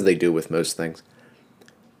 as they do with most things.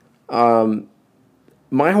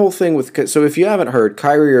 My whole thing so if you haven't heard,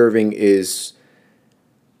 Kyrie Irving is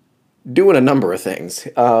doing a number of things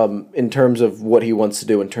in terms of what he wants to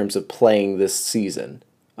do in terms of playing this season.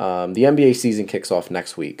 The NBA season kicks off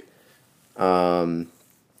next week. But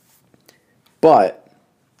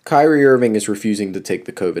Kyrie Irving is refusing to take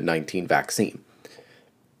the COVID-19 vaccine.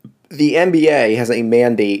 The NBA has a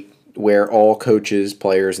mandate where all coaches,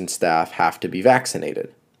 players, and staff have to be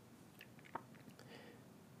vaccinated.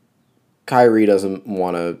 Kyrie doesn't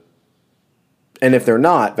want to, and if they're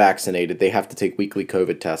not vaccinated, they have to take weekly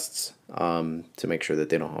COVID tests to make sure that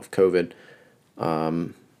they don't have COVID.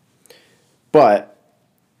 But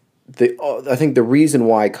I think the reason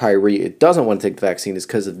why Kyrie doesn't want to take the vaccine is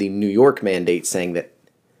because of the New York mandate saying that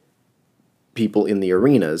people in the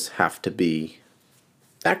arenas have to be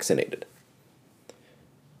vaccinated.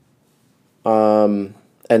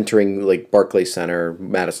 Entering like Barclays Center,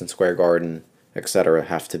 Madison Square Garden, etc.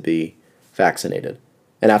 have to be vaccinated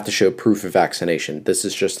and have to show proof of vaccination. This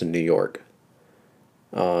is just in New York.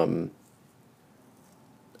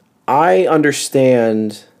 I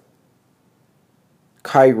understand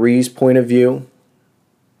Kyrie's point of view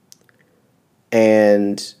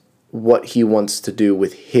and what he wants to do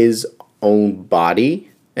with his own body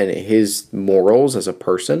and his morals as a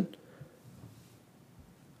person.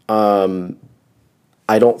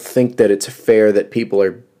 I don't think that it's fair that people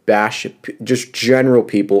are just general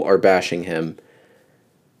people are bashing him.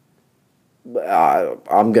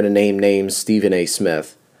 I'm going to name names, Stephen A.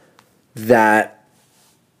 Smith, that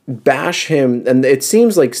bash him. And it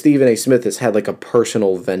seems like Stephen A. Smith has had like a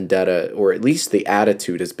personal vendetta, or at least the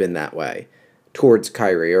attitude has been that way towards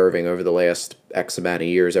Kyrie Irving over the last X amount of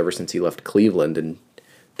years, ever since he left Cleveland in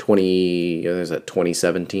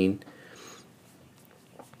 2017.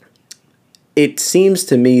 It seems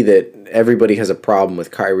to me that everybody has a problem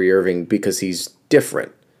with Kyrie Irving because he's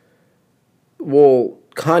different. Well,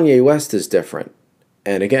 Kanye West is different.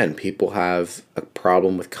 And again, people have a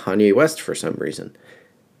problem with Kanye West for some reason.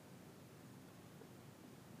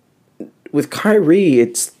 With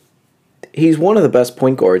Kyrie, he's one of the best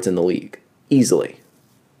point guards in the league, easily.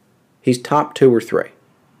 He's top 2 or 3.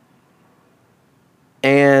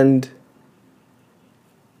 And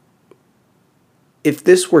if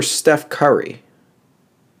this were Steph Curry,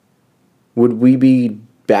 would we be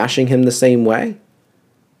bashing him the same way?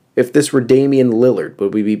 If this were Damian Lillard,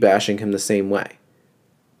 would we be bashing him the same way?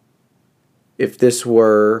 If this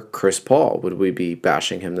were Chris Paul, would we be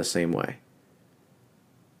bashing him the same way?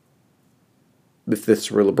 If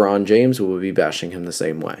this were LeBron James, would we be bashing him the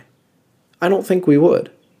same way? I don't think we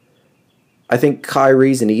would. I think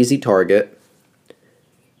Kyrie's an easy target,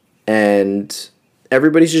 and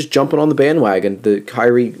everybody's just jumping on the bandwagon, the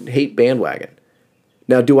Kyrie hate bandwagon.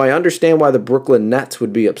 Now, do I understand why the Brooklyn Nets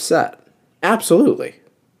would be upset? Absolutely.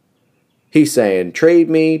 He's saying, trade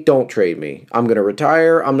me, don't trade me. I'm going to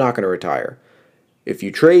retire, I'm not going to retire. If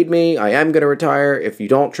you trade me, I am going to retire. If you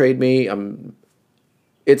don't trade me,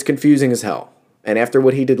 it's confusing as hell. And after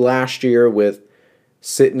what he did last year with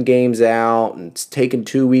sitting games out and taking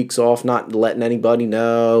 2 weeks off, not letting anybody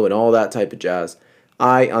know and all that type of jazz,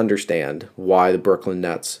 I understand why the Brooklyn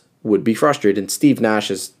Nets would be frustrated. And Steve Nash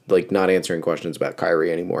is like not answering questions about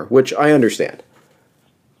Kyrie anymore, which I understand.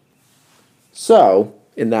 So,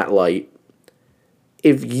 in that light,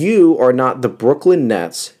 if you are not the Brooklyn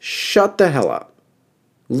Nets, shut the hell up.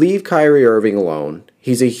 Leave Kyrie Irving alone.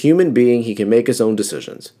 He's a human being. He can make his own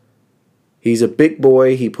decisions. He's a big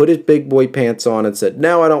boy. He put his big boy pants on and said,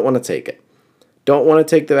 no, I don't want to take it. Don't want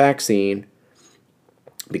to take the vaccine.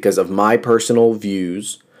 Because of my personal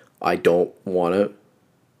views, I don't want to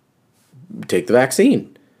take the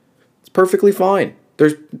vaccine. It's perfectly fine.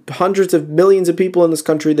 There's hundreds of millions of people in this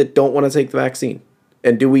country that don't want to take the vaccine.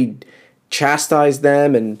 And do we chastise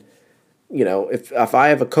them? And, you know, if I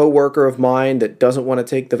have a coworker of mine that doesn't want to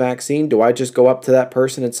take the vaccine, do I just go up to that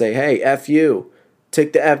person and say, hey, F you,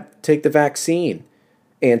 take the vaccine,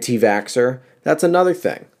 anti-vaxxer? That's another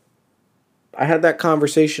thing. I had that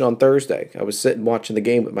conversation on Thursday. I was sitting watching the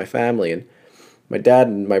game with my family, and my dad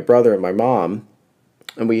and my brother and my mom,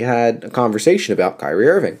 and we had a conversation about Kyrie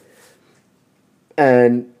Irving.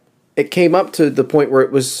 And it came up to the point where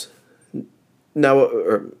it was,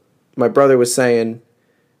 my brother was saying,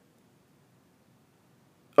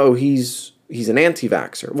 oh, he's an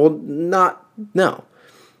anti-vaxxer. Well, no.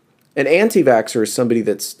 An anti-vaxxer is somebody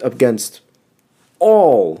that's against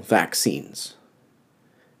all vaccines.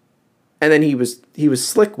 And then he was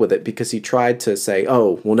slick with it because he tried to say,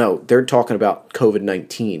 oh, well, no, they're talking about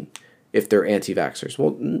COVID-19 if they're anti-vaxxers.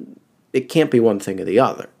 Well, it can't be one thing or the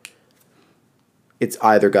other. It's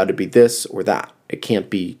either got to be this or that. It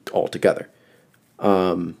can't be all together.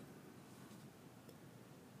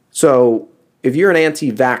 So if you're an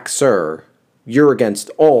anti-vaxxer, you're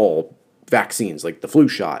against all vaccines, like the flu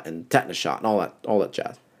shot and tetanus shot and all that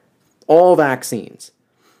jazz. All vaccines.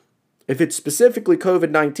 If it's specifically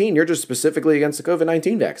COVID-19, you're just specifically against the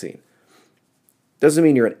COVID-19 vaccine. Doesn't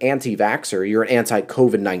mean you're an anti-vaxxer. You're an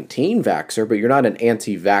anti-COVID-19 vaxxer, but you're not an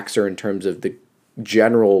anti-vaxxer in terms of the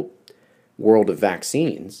general world of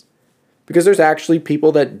vaccines. Because there's actually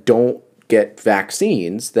people that don't get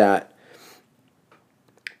vaccines that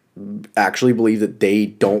actually believe that they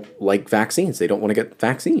don't like vaccines. They don't want to get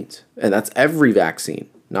vaccines. And that's every vaccine,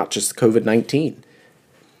 not just COVID-19.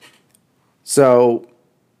 So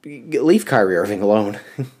leave Kyrie Irving alone.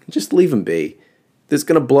 Just leave him be. This is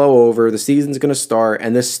going to blow over. The season's going to start,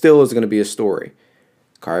 and this still is going to be a story.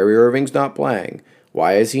 Kyrie Irving's not playing.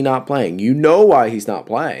 Why is he not playing? You know why he's not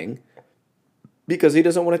playing. Because he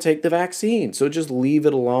doesn't want to take the vaccine. So just leave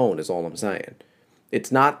it alone is all I'm saying.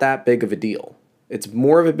 It's not that big of a deal. It's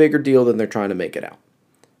more of a bigger deal than they're trying to make it out.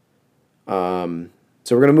 So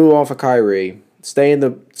we're going to move off of Kyrie. Stay in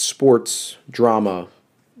the sports drama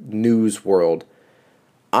news world.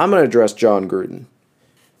 I'm going to address Jon Gruden.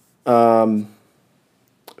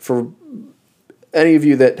 For any of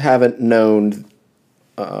you that haven't known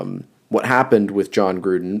what happened with Jon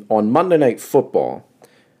Gruden, on Monday Night Football,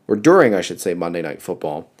 or during, I should say, Monday Night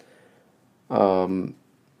Football, Jon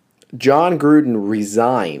Gruden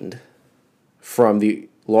resigned from the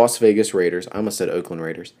Las Vegas Raiders. I almost said Oakland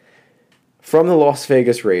Raiders. From the Las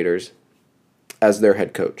Vegas Raiders as their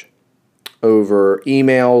head coach over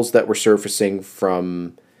emails that were surfacing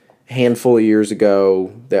from a handful of years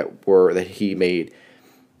ago that he made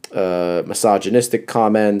misogynistic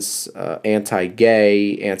comments,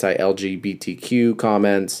 anti-gay, anti-LGBTQ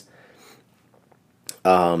comments,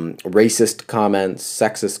 racist comments,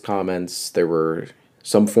 sexist comments. There were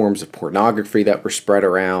some forms of pornography that were spread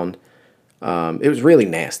around. It was really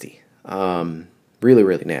nasty. Really,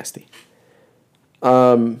 really nasty.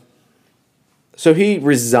 So he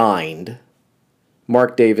resigned.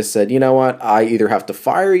 Mark Davis said, you know what, I either have to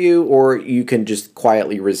fire you or you can just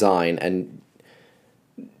quietly resign and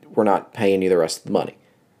we're not paying you the rest of the money.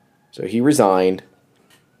 So he resigned.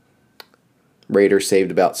 Raiders saved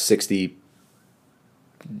about $60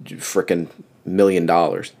 frickin' million.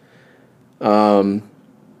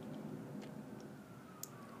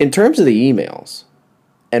 In terms of the emails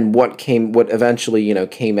and what eventually,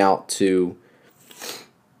 came out to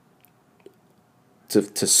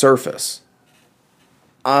surface,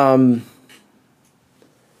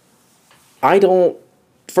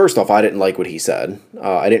 first off, I didn't like what he said.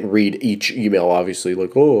 I didn't read each email, obviously,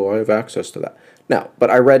 like, oh, I have access to that. No, but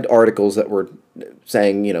I read articles that were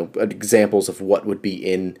saying, examples of what would be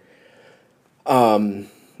in those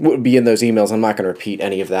emails. I'm not going to repeat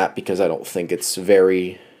any of that because I don't think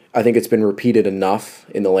I think it's been repeated enough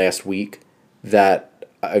in the last week that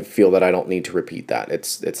I feel that I don't need to repeat that.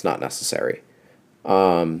 It's not necessary.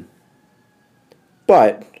 But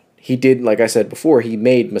he did, like I said before, he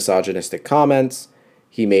made misogynistic comments.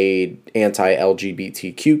 He made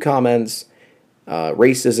anti-LGBTQ comments,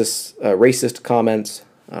 racist comments,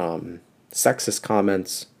 sexist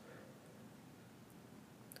comments.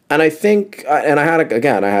 And I think, and I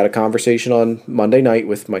had a conversation on Monday night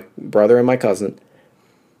with my brother and my cousin,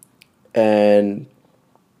 and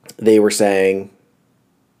they were saying,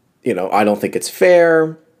 I don't think it's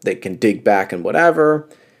fair. They can dig back and whatever,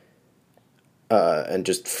 and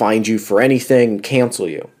just find you for anything, cancel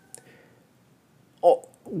you.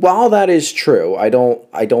 While that is true,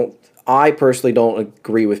 I personally don't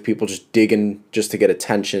agree with people just digging just to get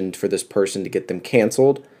attention for this person to get them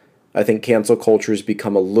canceled. I think cancel culture has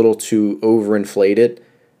become a little too overinflated.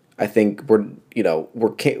 I think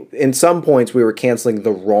in some points we were canceling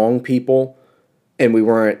the wrong people, and we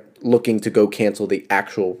weren't looking to go cancel the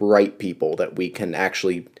actual right people that we can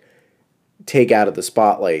actually take out of the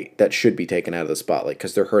spotlight, that should be taken out of the spotlight,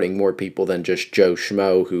 because they're hurting more people than just Joe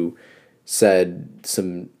Schmo who said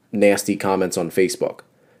some nasty comments on Facebook.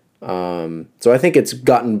 So I think it's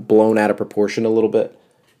gotten blown out of proportion a little bit.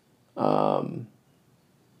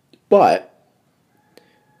 But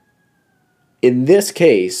in this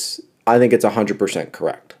case, I think it's 100%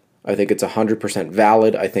 correct. I think it's 100%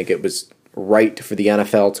 valid. I think it was right for the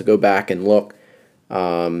NFL to go back and look.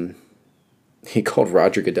 He called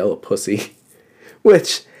Roger Goodell a pussy,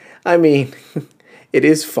 which, I mean, it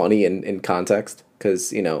is funny in context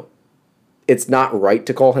because, it's not right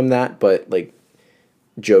to call him that, but,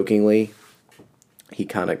 jokingly, he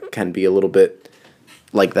kind of can be a little bit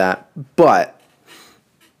like that. But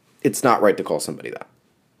it's not right to call somebody that.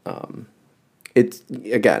 It's,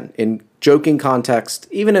 again, in joking context,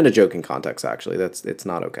 even in a joking context, actually, it's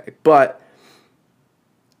not okay. But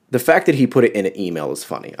the fact that he put it in an email is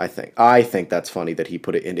funny, I think. I think that's funny that he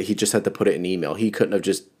put it in. He just had to put it in an email. He couldn't have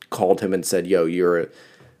just called him and said, yo,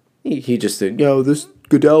 he just said, yo, this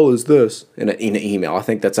Goodell is this in an email. I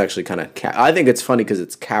think that's actually kind of, I think it's funny because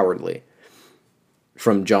it's cowardly.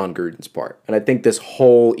 from John Gruden's part. And I think this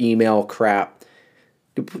whole email crap,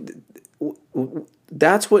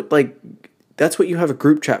 that's what you have a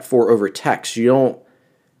group chat for over text. You don't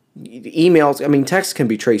emails. I mean, text can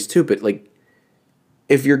be traced too, but like,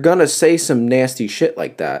 if you're gonna say some nasty shit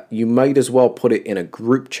like that, you might as well put it in a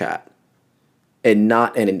group chat and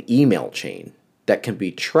not in an email chain that can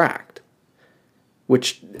be tracked.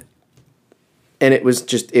 And it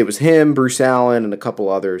was him, Bruce Allen, and a couple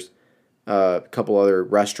others, a couple other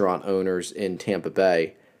restaurant owners in Tampa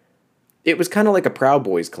Bay. It was kind of like a Proud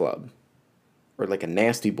Boys club, or like a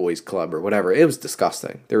Nasty Boys club, or whatever. It was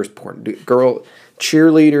disgusting. There was girl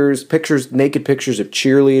cheerleaders, naked pictures of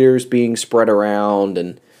cheerleaders being spread around,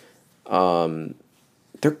 and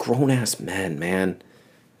they're grown ass men, man.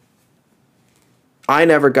 I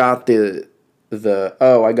never got the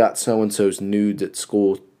I got so and so's nudes at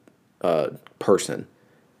school person.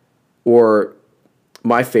 Or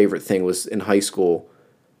my favorite thing was in high school,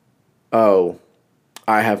 oh,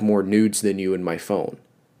 I have more nudes than you in my phone.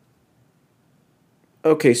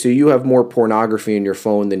 Okay, so you have more pornography in your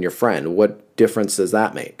phone than your friend. What difference does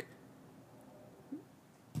that make?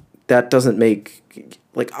 That doesn't make,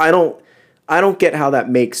 like, I don't get how that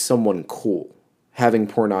makes someone cool, having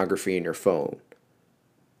pornography in your phone.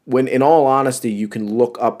 When in all honesty, you can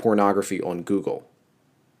look up pornography on Google.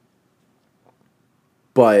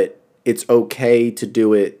 But it's okay to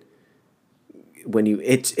do it when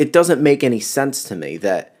it doesn't make any sense to me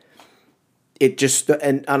that it just,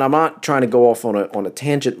 and I'm not trying to go off on a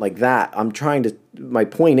tangent like that. My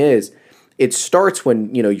point is, it starts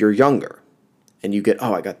when, you're younger and you get,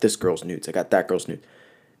 oh, I got this girl's nudes, I got that girl's nudes.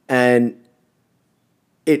 And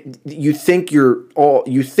you think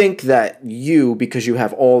that because you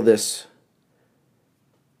have all this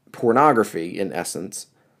pornography in essence,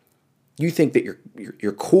 you think that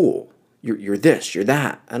you're cool. You're this, you're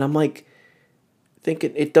that. And I'm like,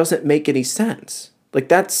 thinking it doesn't make any sense.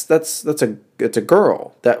 Like it's a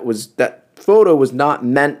girl. That photo was not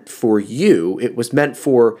meant for you. It was meant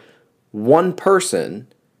for one person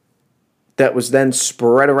that was then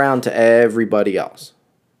spread around to everybody else.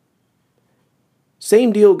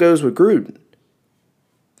 Same deal goes with Gruden.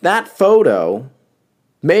 That photo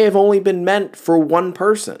may have only been meant for one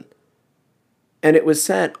person. And it was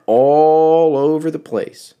sent all over the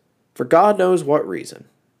place. For God knows what reason.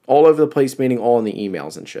 All over the place, meaning all in the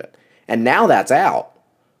emails and shit. And now that's out.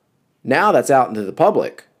 Now that's out into the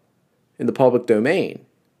public. In the public domain.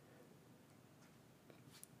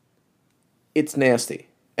 It's nasty.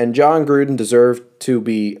 And John Gruden deserved to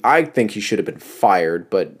be, I think he should have been fired,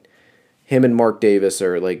 but him and Mark Davis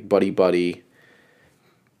are like buddy-buddy.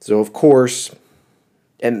 So of course,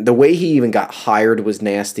 and the way he even got hired was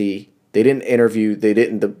nasty. They didn't interview,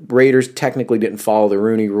 the Raiders technically didn't follow the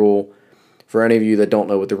Rooney Rule. For any of you that don't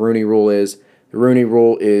know what the Rooney Rule is, the Rooney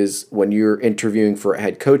Rule is when you're interviewing for a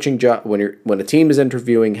head coaching job, when a team is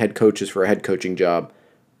interviewing head coaches for a head coaching job,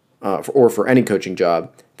 or for any coaching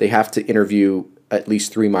job, they have to interview at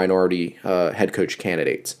least 3 minority head coach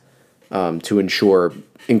candidates to ensure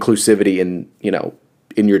inclusivity in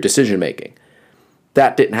your decision making.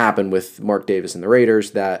 That didn't happen with Mark Davis and the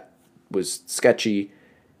Raiders. That was sketchy.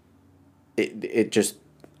 It's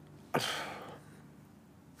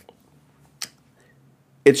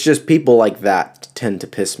just people like that tend to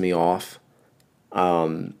piss me off.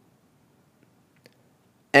 And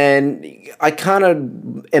I kind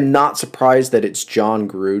of am not surprised that it's John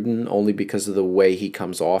Gruden, only because of the way he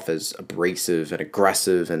comes off as abrasive and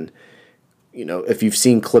aggressive. And, if you've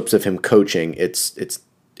seen clips of him coaching, it's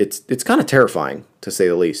kind of terrifying, to say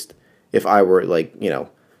the least. If I were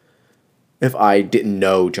if I didn't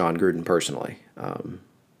know John Gruden personally.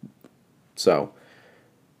 So,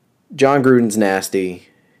 John Gruden's nasty.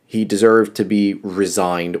 He deserved to be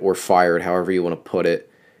resigned or fired, however you want to put it.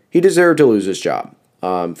 He deserved to lose his job.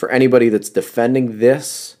 For anybody that's defending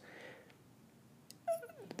this,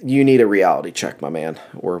 you need a reality check, my man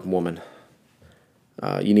or woman.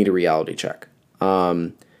 You need a reality check.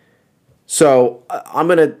 So, I'm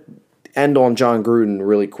going to end on John Gruden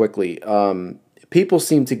really quickly. People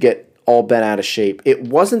seem to get all bent out of shape. It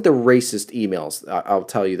wasn't the racist emails, I'll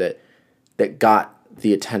tell you, that got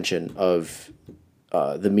the attention of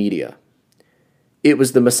the media. It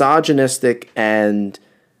was the misogynistic and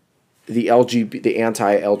the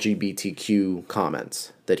anti-LGBTQ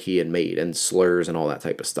comments that he had made, and slurs and all that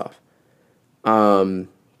type of stuff. And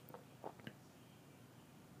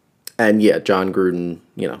yeah, John Gruden,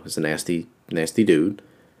 is a nasty, nasty dude.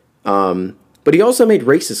 But he also made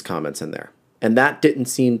racist comments in there. And that didn't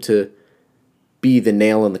seem to be the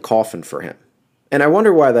nail in the coffin for him. And I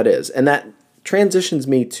wonder why that is. And that transitions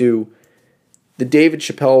me to the David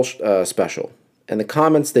Chappelle special. and the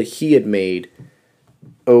comments that he had made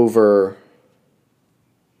over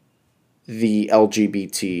the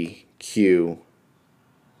LGBTQ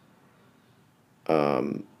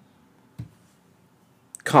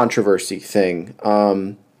controversy thing.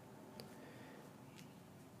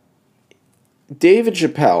 David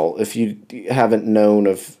Chappelle, if you haven't known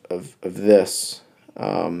of this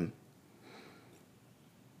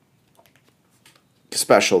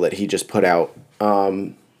special that he just put out,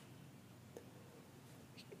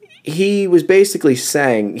 he was basically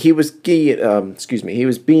saying he was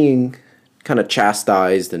being kind of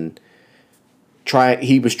chastised and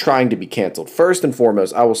he was trying to be canceled. First and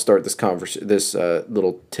foremost, I will start this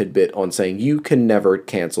little tidbit on saying you can never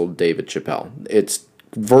cancel David Chappelle. It's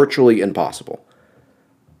virtually impossible.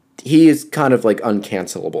 He is kind of like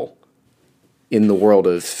uncancelable in the world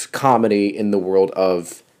of comedy, in the world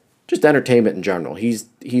of just entertainment in general. He's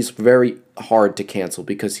very hard to cancel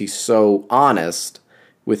because he's so honest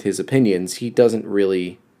with his opinions. He doesn't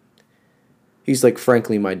really... He's like,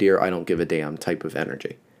 frankly, my dear, I don't give a damn type of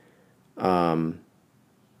energy. And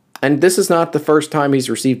this is not the first time he's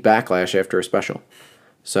received backlash after a special.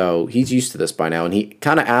 So he's used to this by now, and he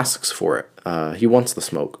kind of asks for it. He wants the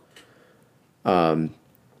smoke. But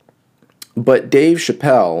Dave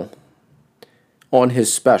Chappelle, on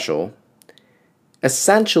his special,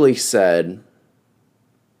 essentially said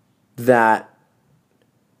that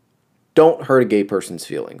 "don't hurt a gay person's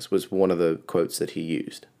feelings" was one of the quotes that he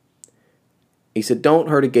used. He said, "Don't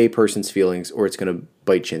hurt a gay person's feelings or it's going to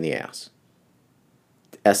bite you in the ass."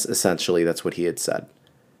 Essentially, that's what he had said.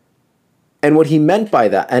 And what he meant by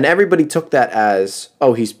that, and everybody took that as,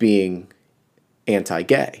 oh, he's being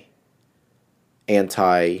anti-gay,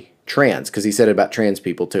 anti-trans, because he said it about trans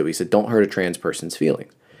people too. He said, don't hurt a trans person's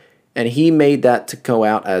feelings. And he made that to go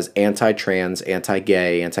out as anti-trans,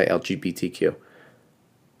 anti-gay, anti-LGBTQ.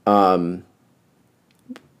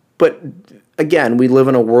 But again, we live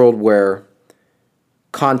in a world where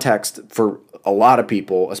context for a lot of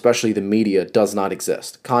people, especially the media, does not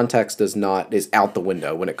exist. Context is out the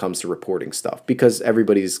window when it comes to reporting stuff because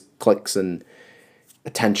everybody's clicks and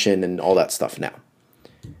attention and all that stuff now.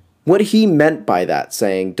 What he meant by that,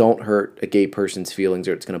 saying don't hurt a gay person's feelings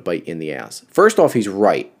or it's going to bite you in the ass. First off, he's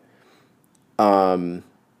right. What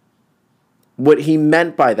he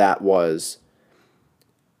meant by that was,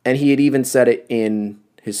 and he had even said it in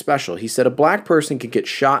his special, he said a black person could get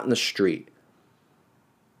shot in the street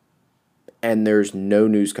and there's no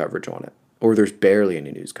news coverage on it, or there's barely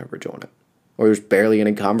any news coverage on it, or there's barely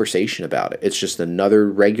any conversation about it. It's just another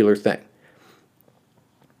regular thing.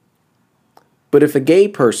 But if a gay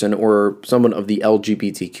person or someone of the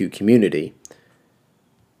LGBTQ community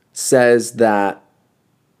says that,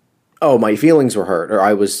 oh, my feelings were hurt, or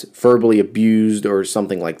I was verbally abused, or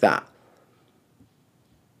something like that,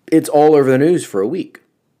 it's all over the news for a week.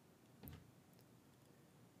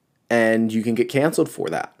 And you can get canceled for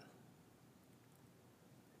that.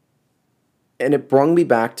 And it brought me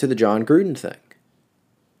back to the John Gruden thing.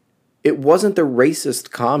 It wasn't the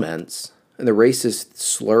racist comments and the racist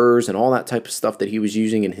slurs and all that type of stuff that he was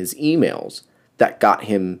using in his emails that got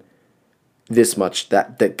him this much,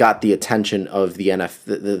 that got the attention of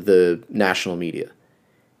the national media.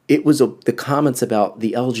 It was the comments about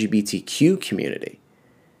the LGBTQ community.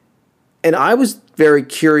 And I was very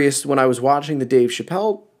curious when I was watching the Dave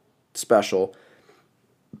Chappelle special.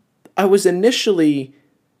 I was initially...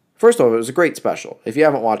 First of all, it was a great special. If you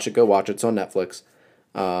haven't watched it, go watch it. It's on Netflix.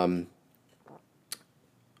 I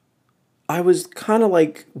was kind of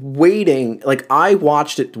like waiting. Like, I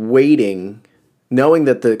watched it waiting, knowing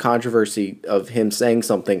that the controversy of him saying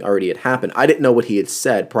something already had happened. I didn't know what he had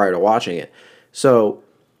said prior to watching it. So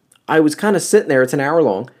I was kind of sitting there. It's an hour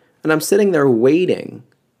long. And I'm sitting there waiting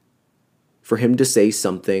for him to say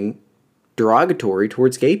something derogatory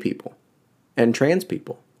towards gay people and trans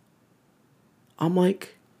people. I'm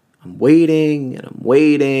like... I'm waiting, and I'm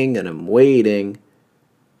waiting, and I'm waiting,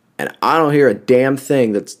 and I don't hear a damn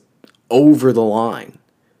thing that's over the line.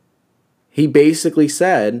 He basically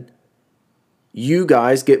said, you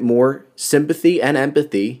guys get more sympathy and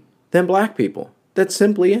empathy than black people. That's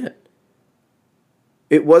simply it.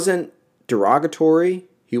 It wasn't derogatory.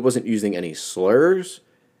 He wasn't using any slurs.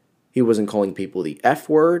 He wasn't calling people the F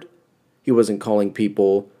word. He wasn't calling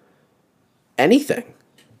people anything.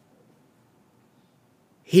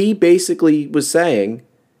 He basically was saying,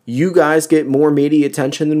 you guys get more media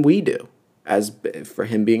attention than we do, as for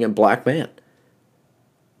him being a black man.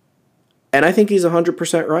 And I think he's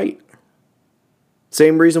 100% right.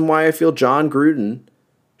 Same reason why I feel John Gruden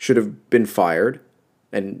should have been fired,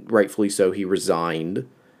 and rightfully so, he resigned.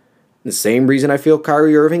 The same reason I feel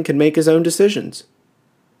Kyrie Irving can make his own decisions.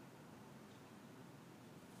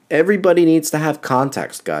 Everybody needs to have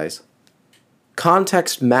context, guys.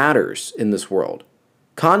 Context matters in this world.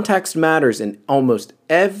 Context matters in almost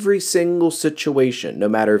every single situation, no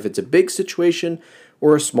matter if it's a big situation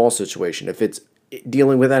or a small situation, if it's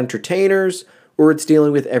dealing with entertainers or it's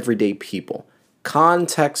dealing with everyday people.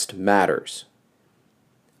 Context matters.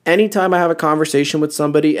 Anytime I have a conversation with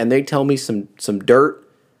somebody and they tell me some dirt,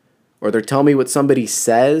 or they're telling me what somebody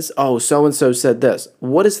says, oh, so-and-so said this,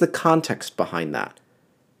 what is the context behind that?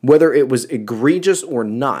 Whether it was egregious or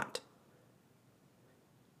not.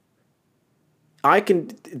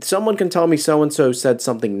 Someone can tell me so-and-so said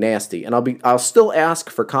something nasty, and I'll still ask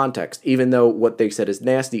for context, even though what they said is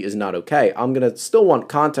nasty is not okay. I'm going to still want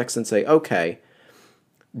context and say, okay,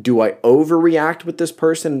 do I overreact with this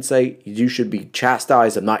person and say, you should be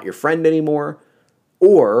chastised, I'm not your friend anymore?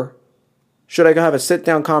 Or should I go have a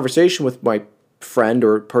sit-down conversation with my friend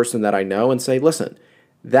or person that I know and say, listen,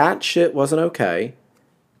 that shit wasn't okay.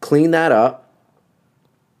 Clean that up.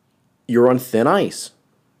 You're on thin ice.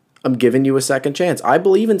 I'm giving you a second chance. I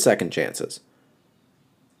believe in second chances.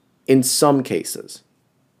 In some cases.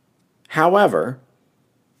 However,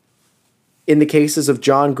 in the cases of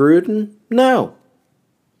John Gruden, no.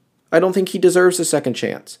 I don't think he deserves a second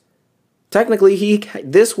chance. Technically,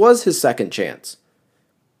 this was his second chance.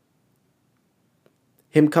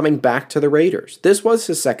 Him coming back to the Raiders. This was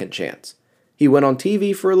his second chance. He went on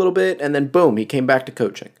TV for a little bit, and then boom, he came back to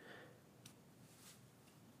coaching.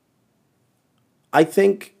 I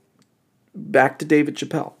think, back to David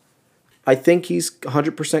Chappelle, I think he's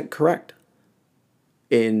 100% correct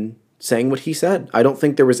in saying what he said. I don't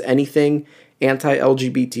think there was anything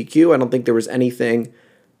anti-LGBTQ. I don't think there was anything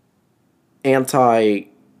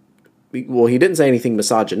well, he didn't say anything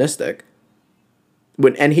misogynistic.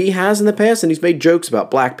 And he has in the past, and he's made jokes about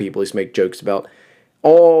black people. He's made jokes about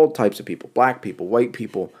all types of people, black people, white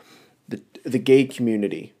people, the gay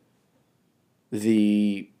community,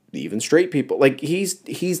 even straight people. Like,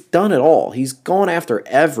 he's done it all. He's gone after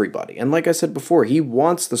everybody. And like I said before, he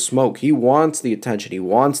wants the smoke. He wants the attention. He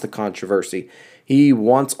wants the controversy. He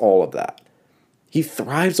wants all of that. He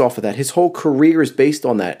thrives off of that. His whole career is based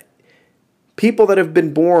on that. People that have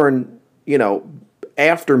been born,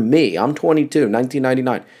 after me, I'm 22,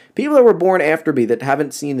 1999. People that were born after me that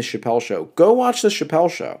haven't seen The Chappelle Show, go watch The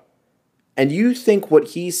Chappelle Show. And you think what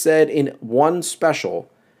he said in one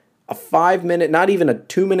special, a 5-minute, not even a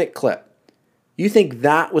 2-minute clip, you think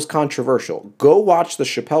that was controversial. Go watch The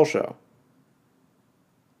Chappelle Show.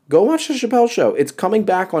 Go watch The Chappelle Show. It's coming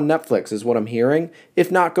back on Netflix is what I'm hearing.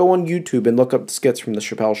 If not, go on YouTube and look up skits from The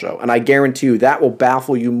Chappelle Show. And I guarantee you that will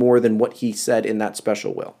baffle you more than what he said in that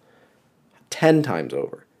special will. 10 times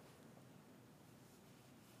over.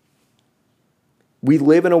 We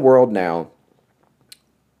live in a world now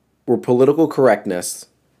where political correctness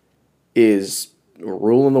is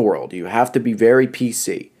ruling the world. You have to be very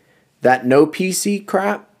PC. That no PC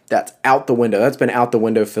crap, that's out the window. That's been out the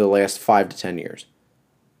window for the last 5 to 10 years.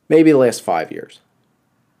 Maybe the last 5 years.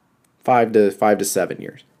 5 to 7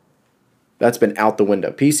 years. That's been out the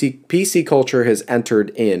window. PC culture has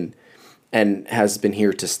entered in and has been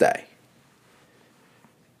here to stay.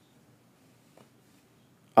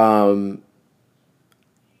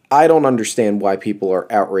 I don't understand why people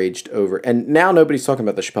are outraged over, and now nobody's talking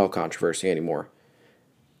about the Chappelle controversy anymore.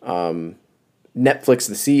 Netflix,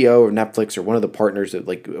 the CEO of Netflix, or one of the partners of,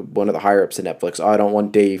 like, one of the higher ups at Netflix, I don't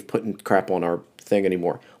want Dave putting crap on our thing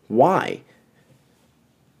anymore. Why?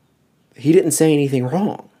 He didn't say anything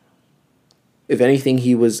wrong. If anything,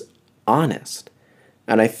 he was honest.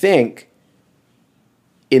 And I think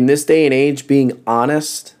in this day and age, being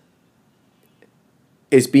honest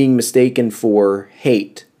is being mistaken for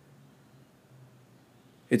hate.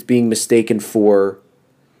 It's being mistaken for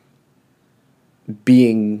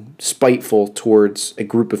being spiteful towards a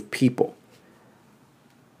group of people.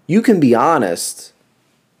 You can be honest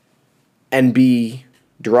and be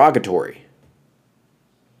derogatory.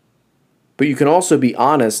 But you can also be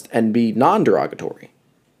honest and be non-derogatory.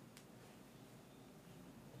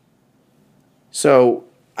 So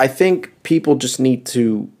I think people just need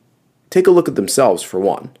to take a look at themselves, for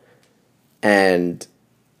one, and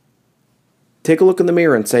take a look in the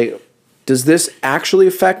mirror and say, does this actually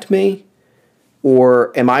affect me?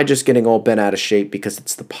 Or am I just getting all bent out of shape because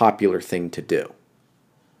it's the popular thing to do?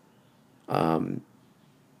 And,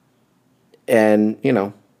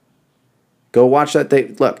 go watch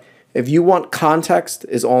that. Look, if you want context,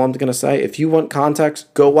 is all I'm going to say. If you want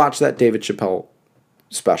context, go watch that David Chappelle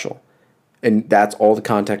special. And that's all the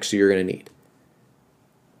context you're going to need.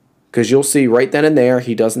 Because you'll see right then and there,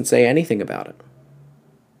 he doesn't say anything about it.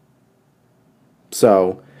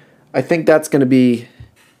 So, I think that's going to be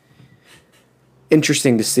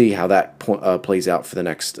interesting to see how that plays out for the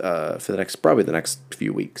next probably the next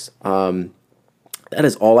few weeks. That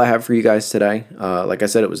is all I have for you guys today. Like I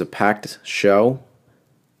said, it was a packed show,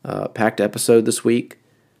 packed episode this week.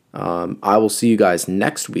 I will see you guys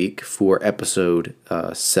next week for episode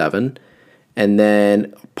 7, and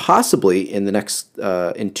then possibly in the next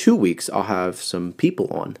in 2 weeks I'll have some people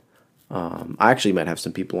on. I actually might have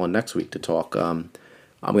some people on next week to talk. I'm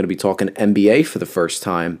going to be talking NBA for the first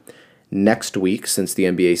time next week since the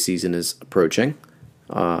NBA season is approaching.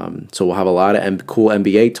 So we'll have a lot of cool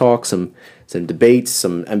NBA talk, some debates,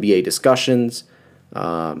 some NBA discussions.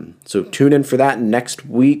 So tune in for that next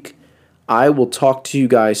week. I will talk to you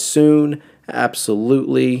guys soon.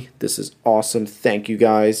 Absolutely. This is awesome. Thank you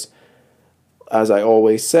guys. As I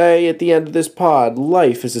always say at the end of this pod,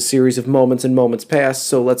 life is a series of moments and moments past,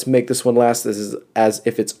 so let's make this one last as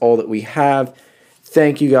if it's all that we have.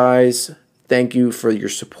 Thank you guys. Thank you for your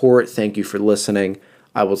support. Thank you for listening.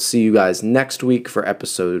 I will see you guys next week for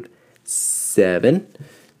episode 7,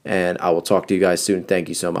 and I will talk to you guys soon. Thank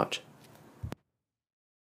you so much.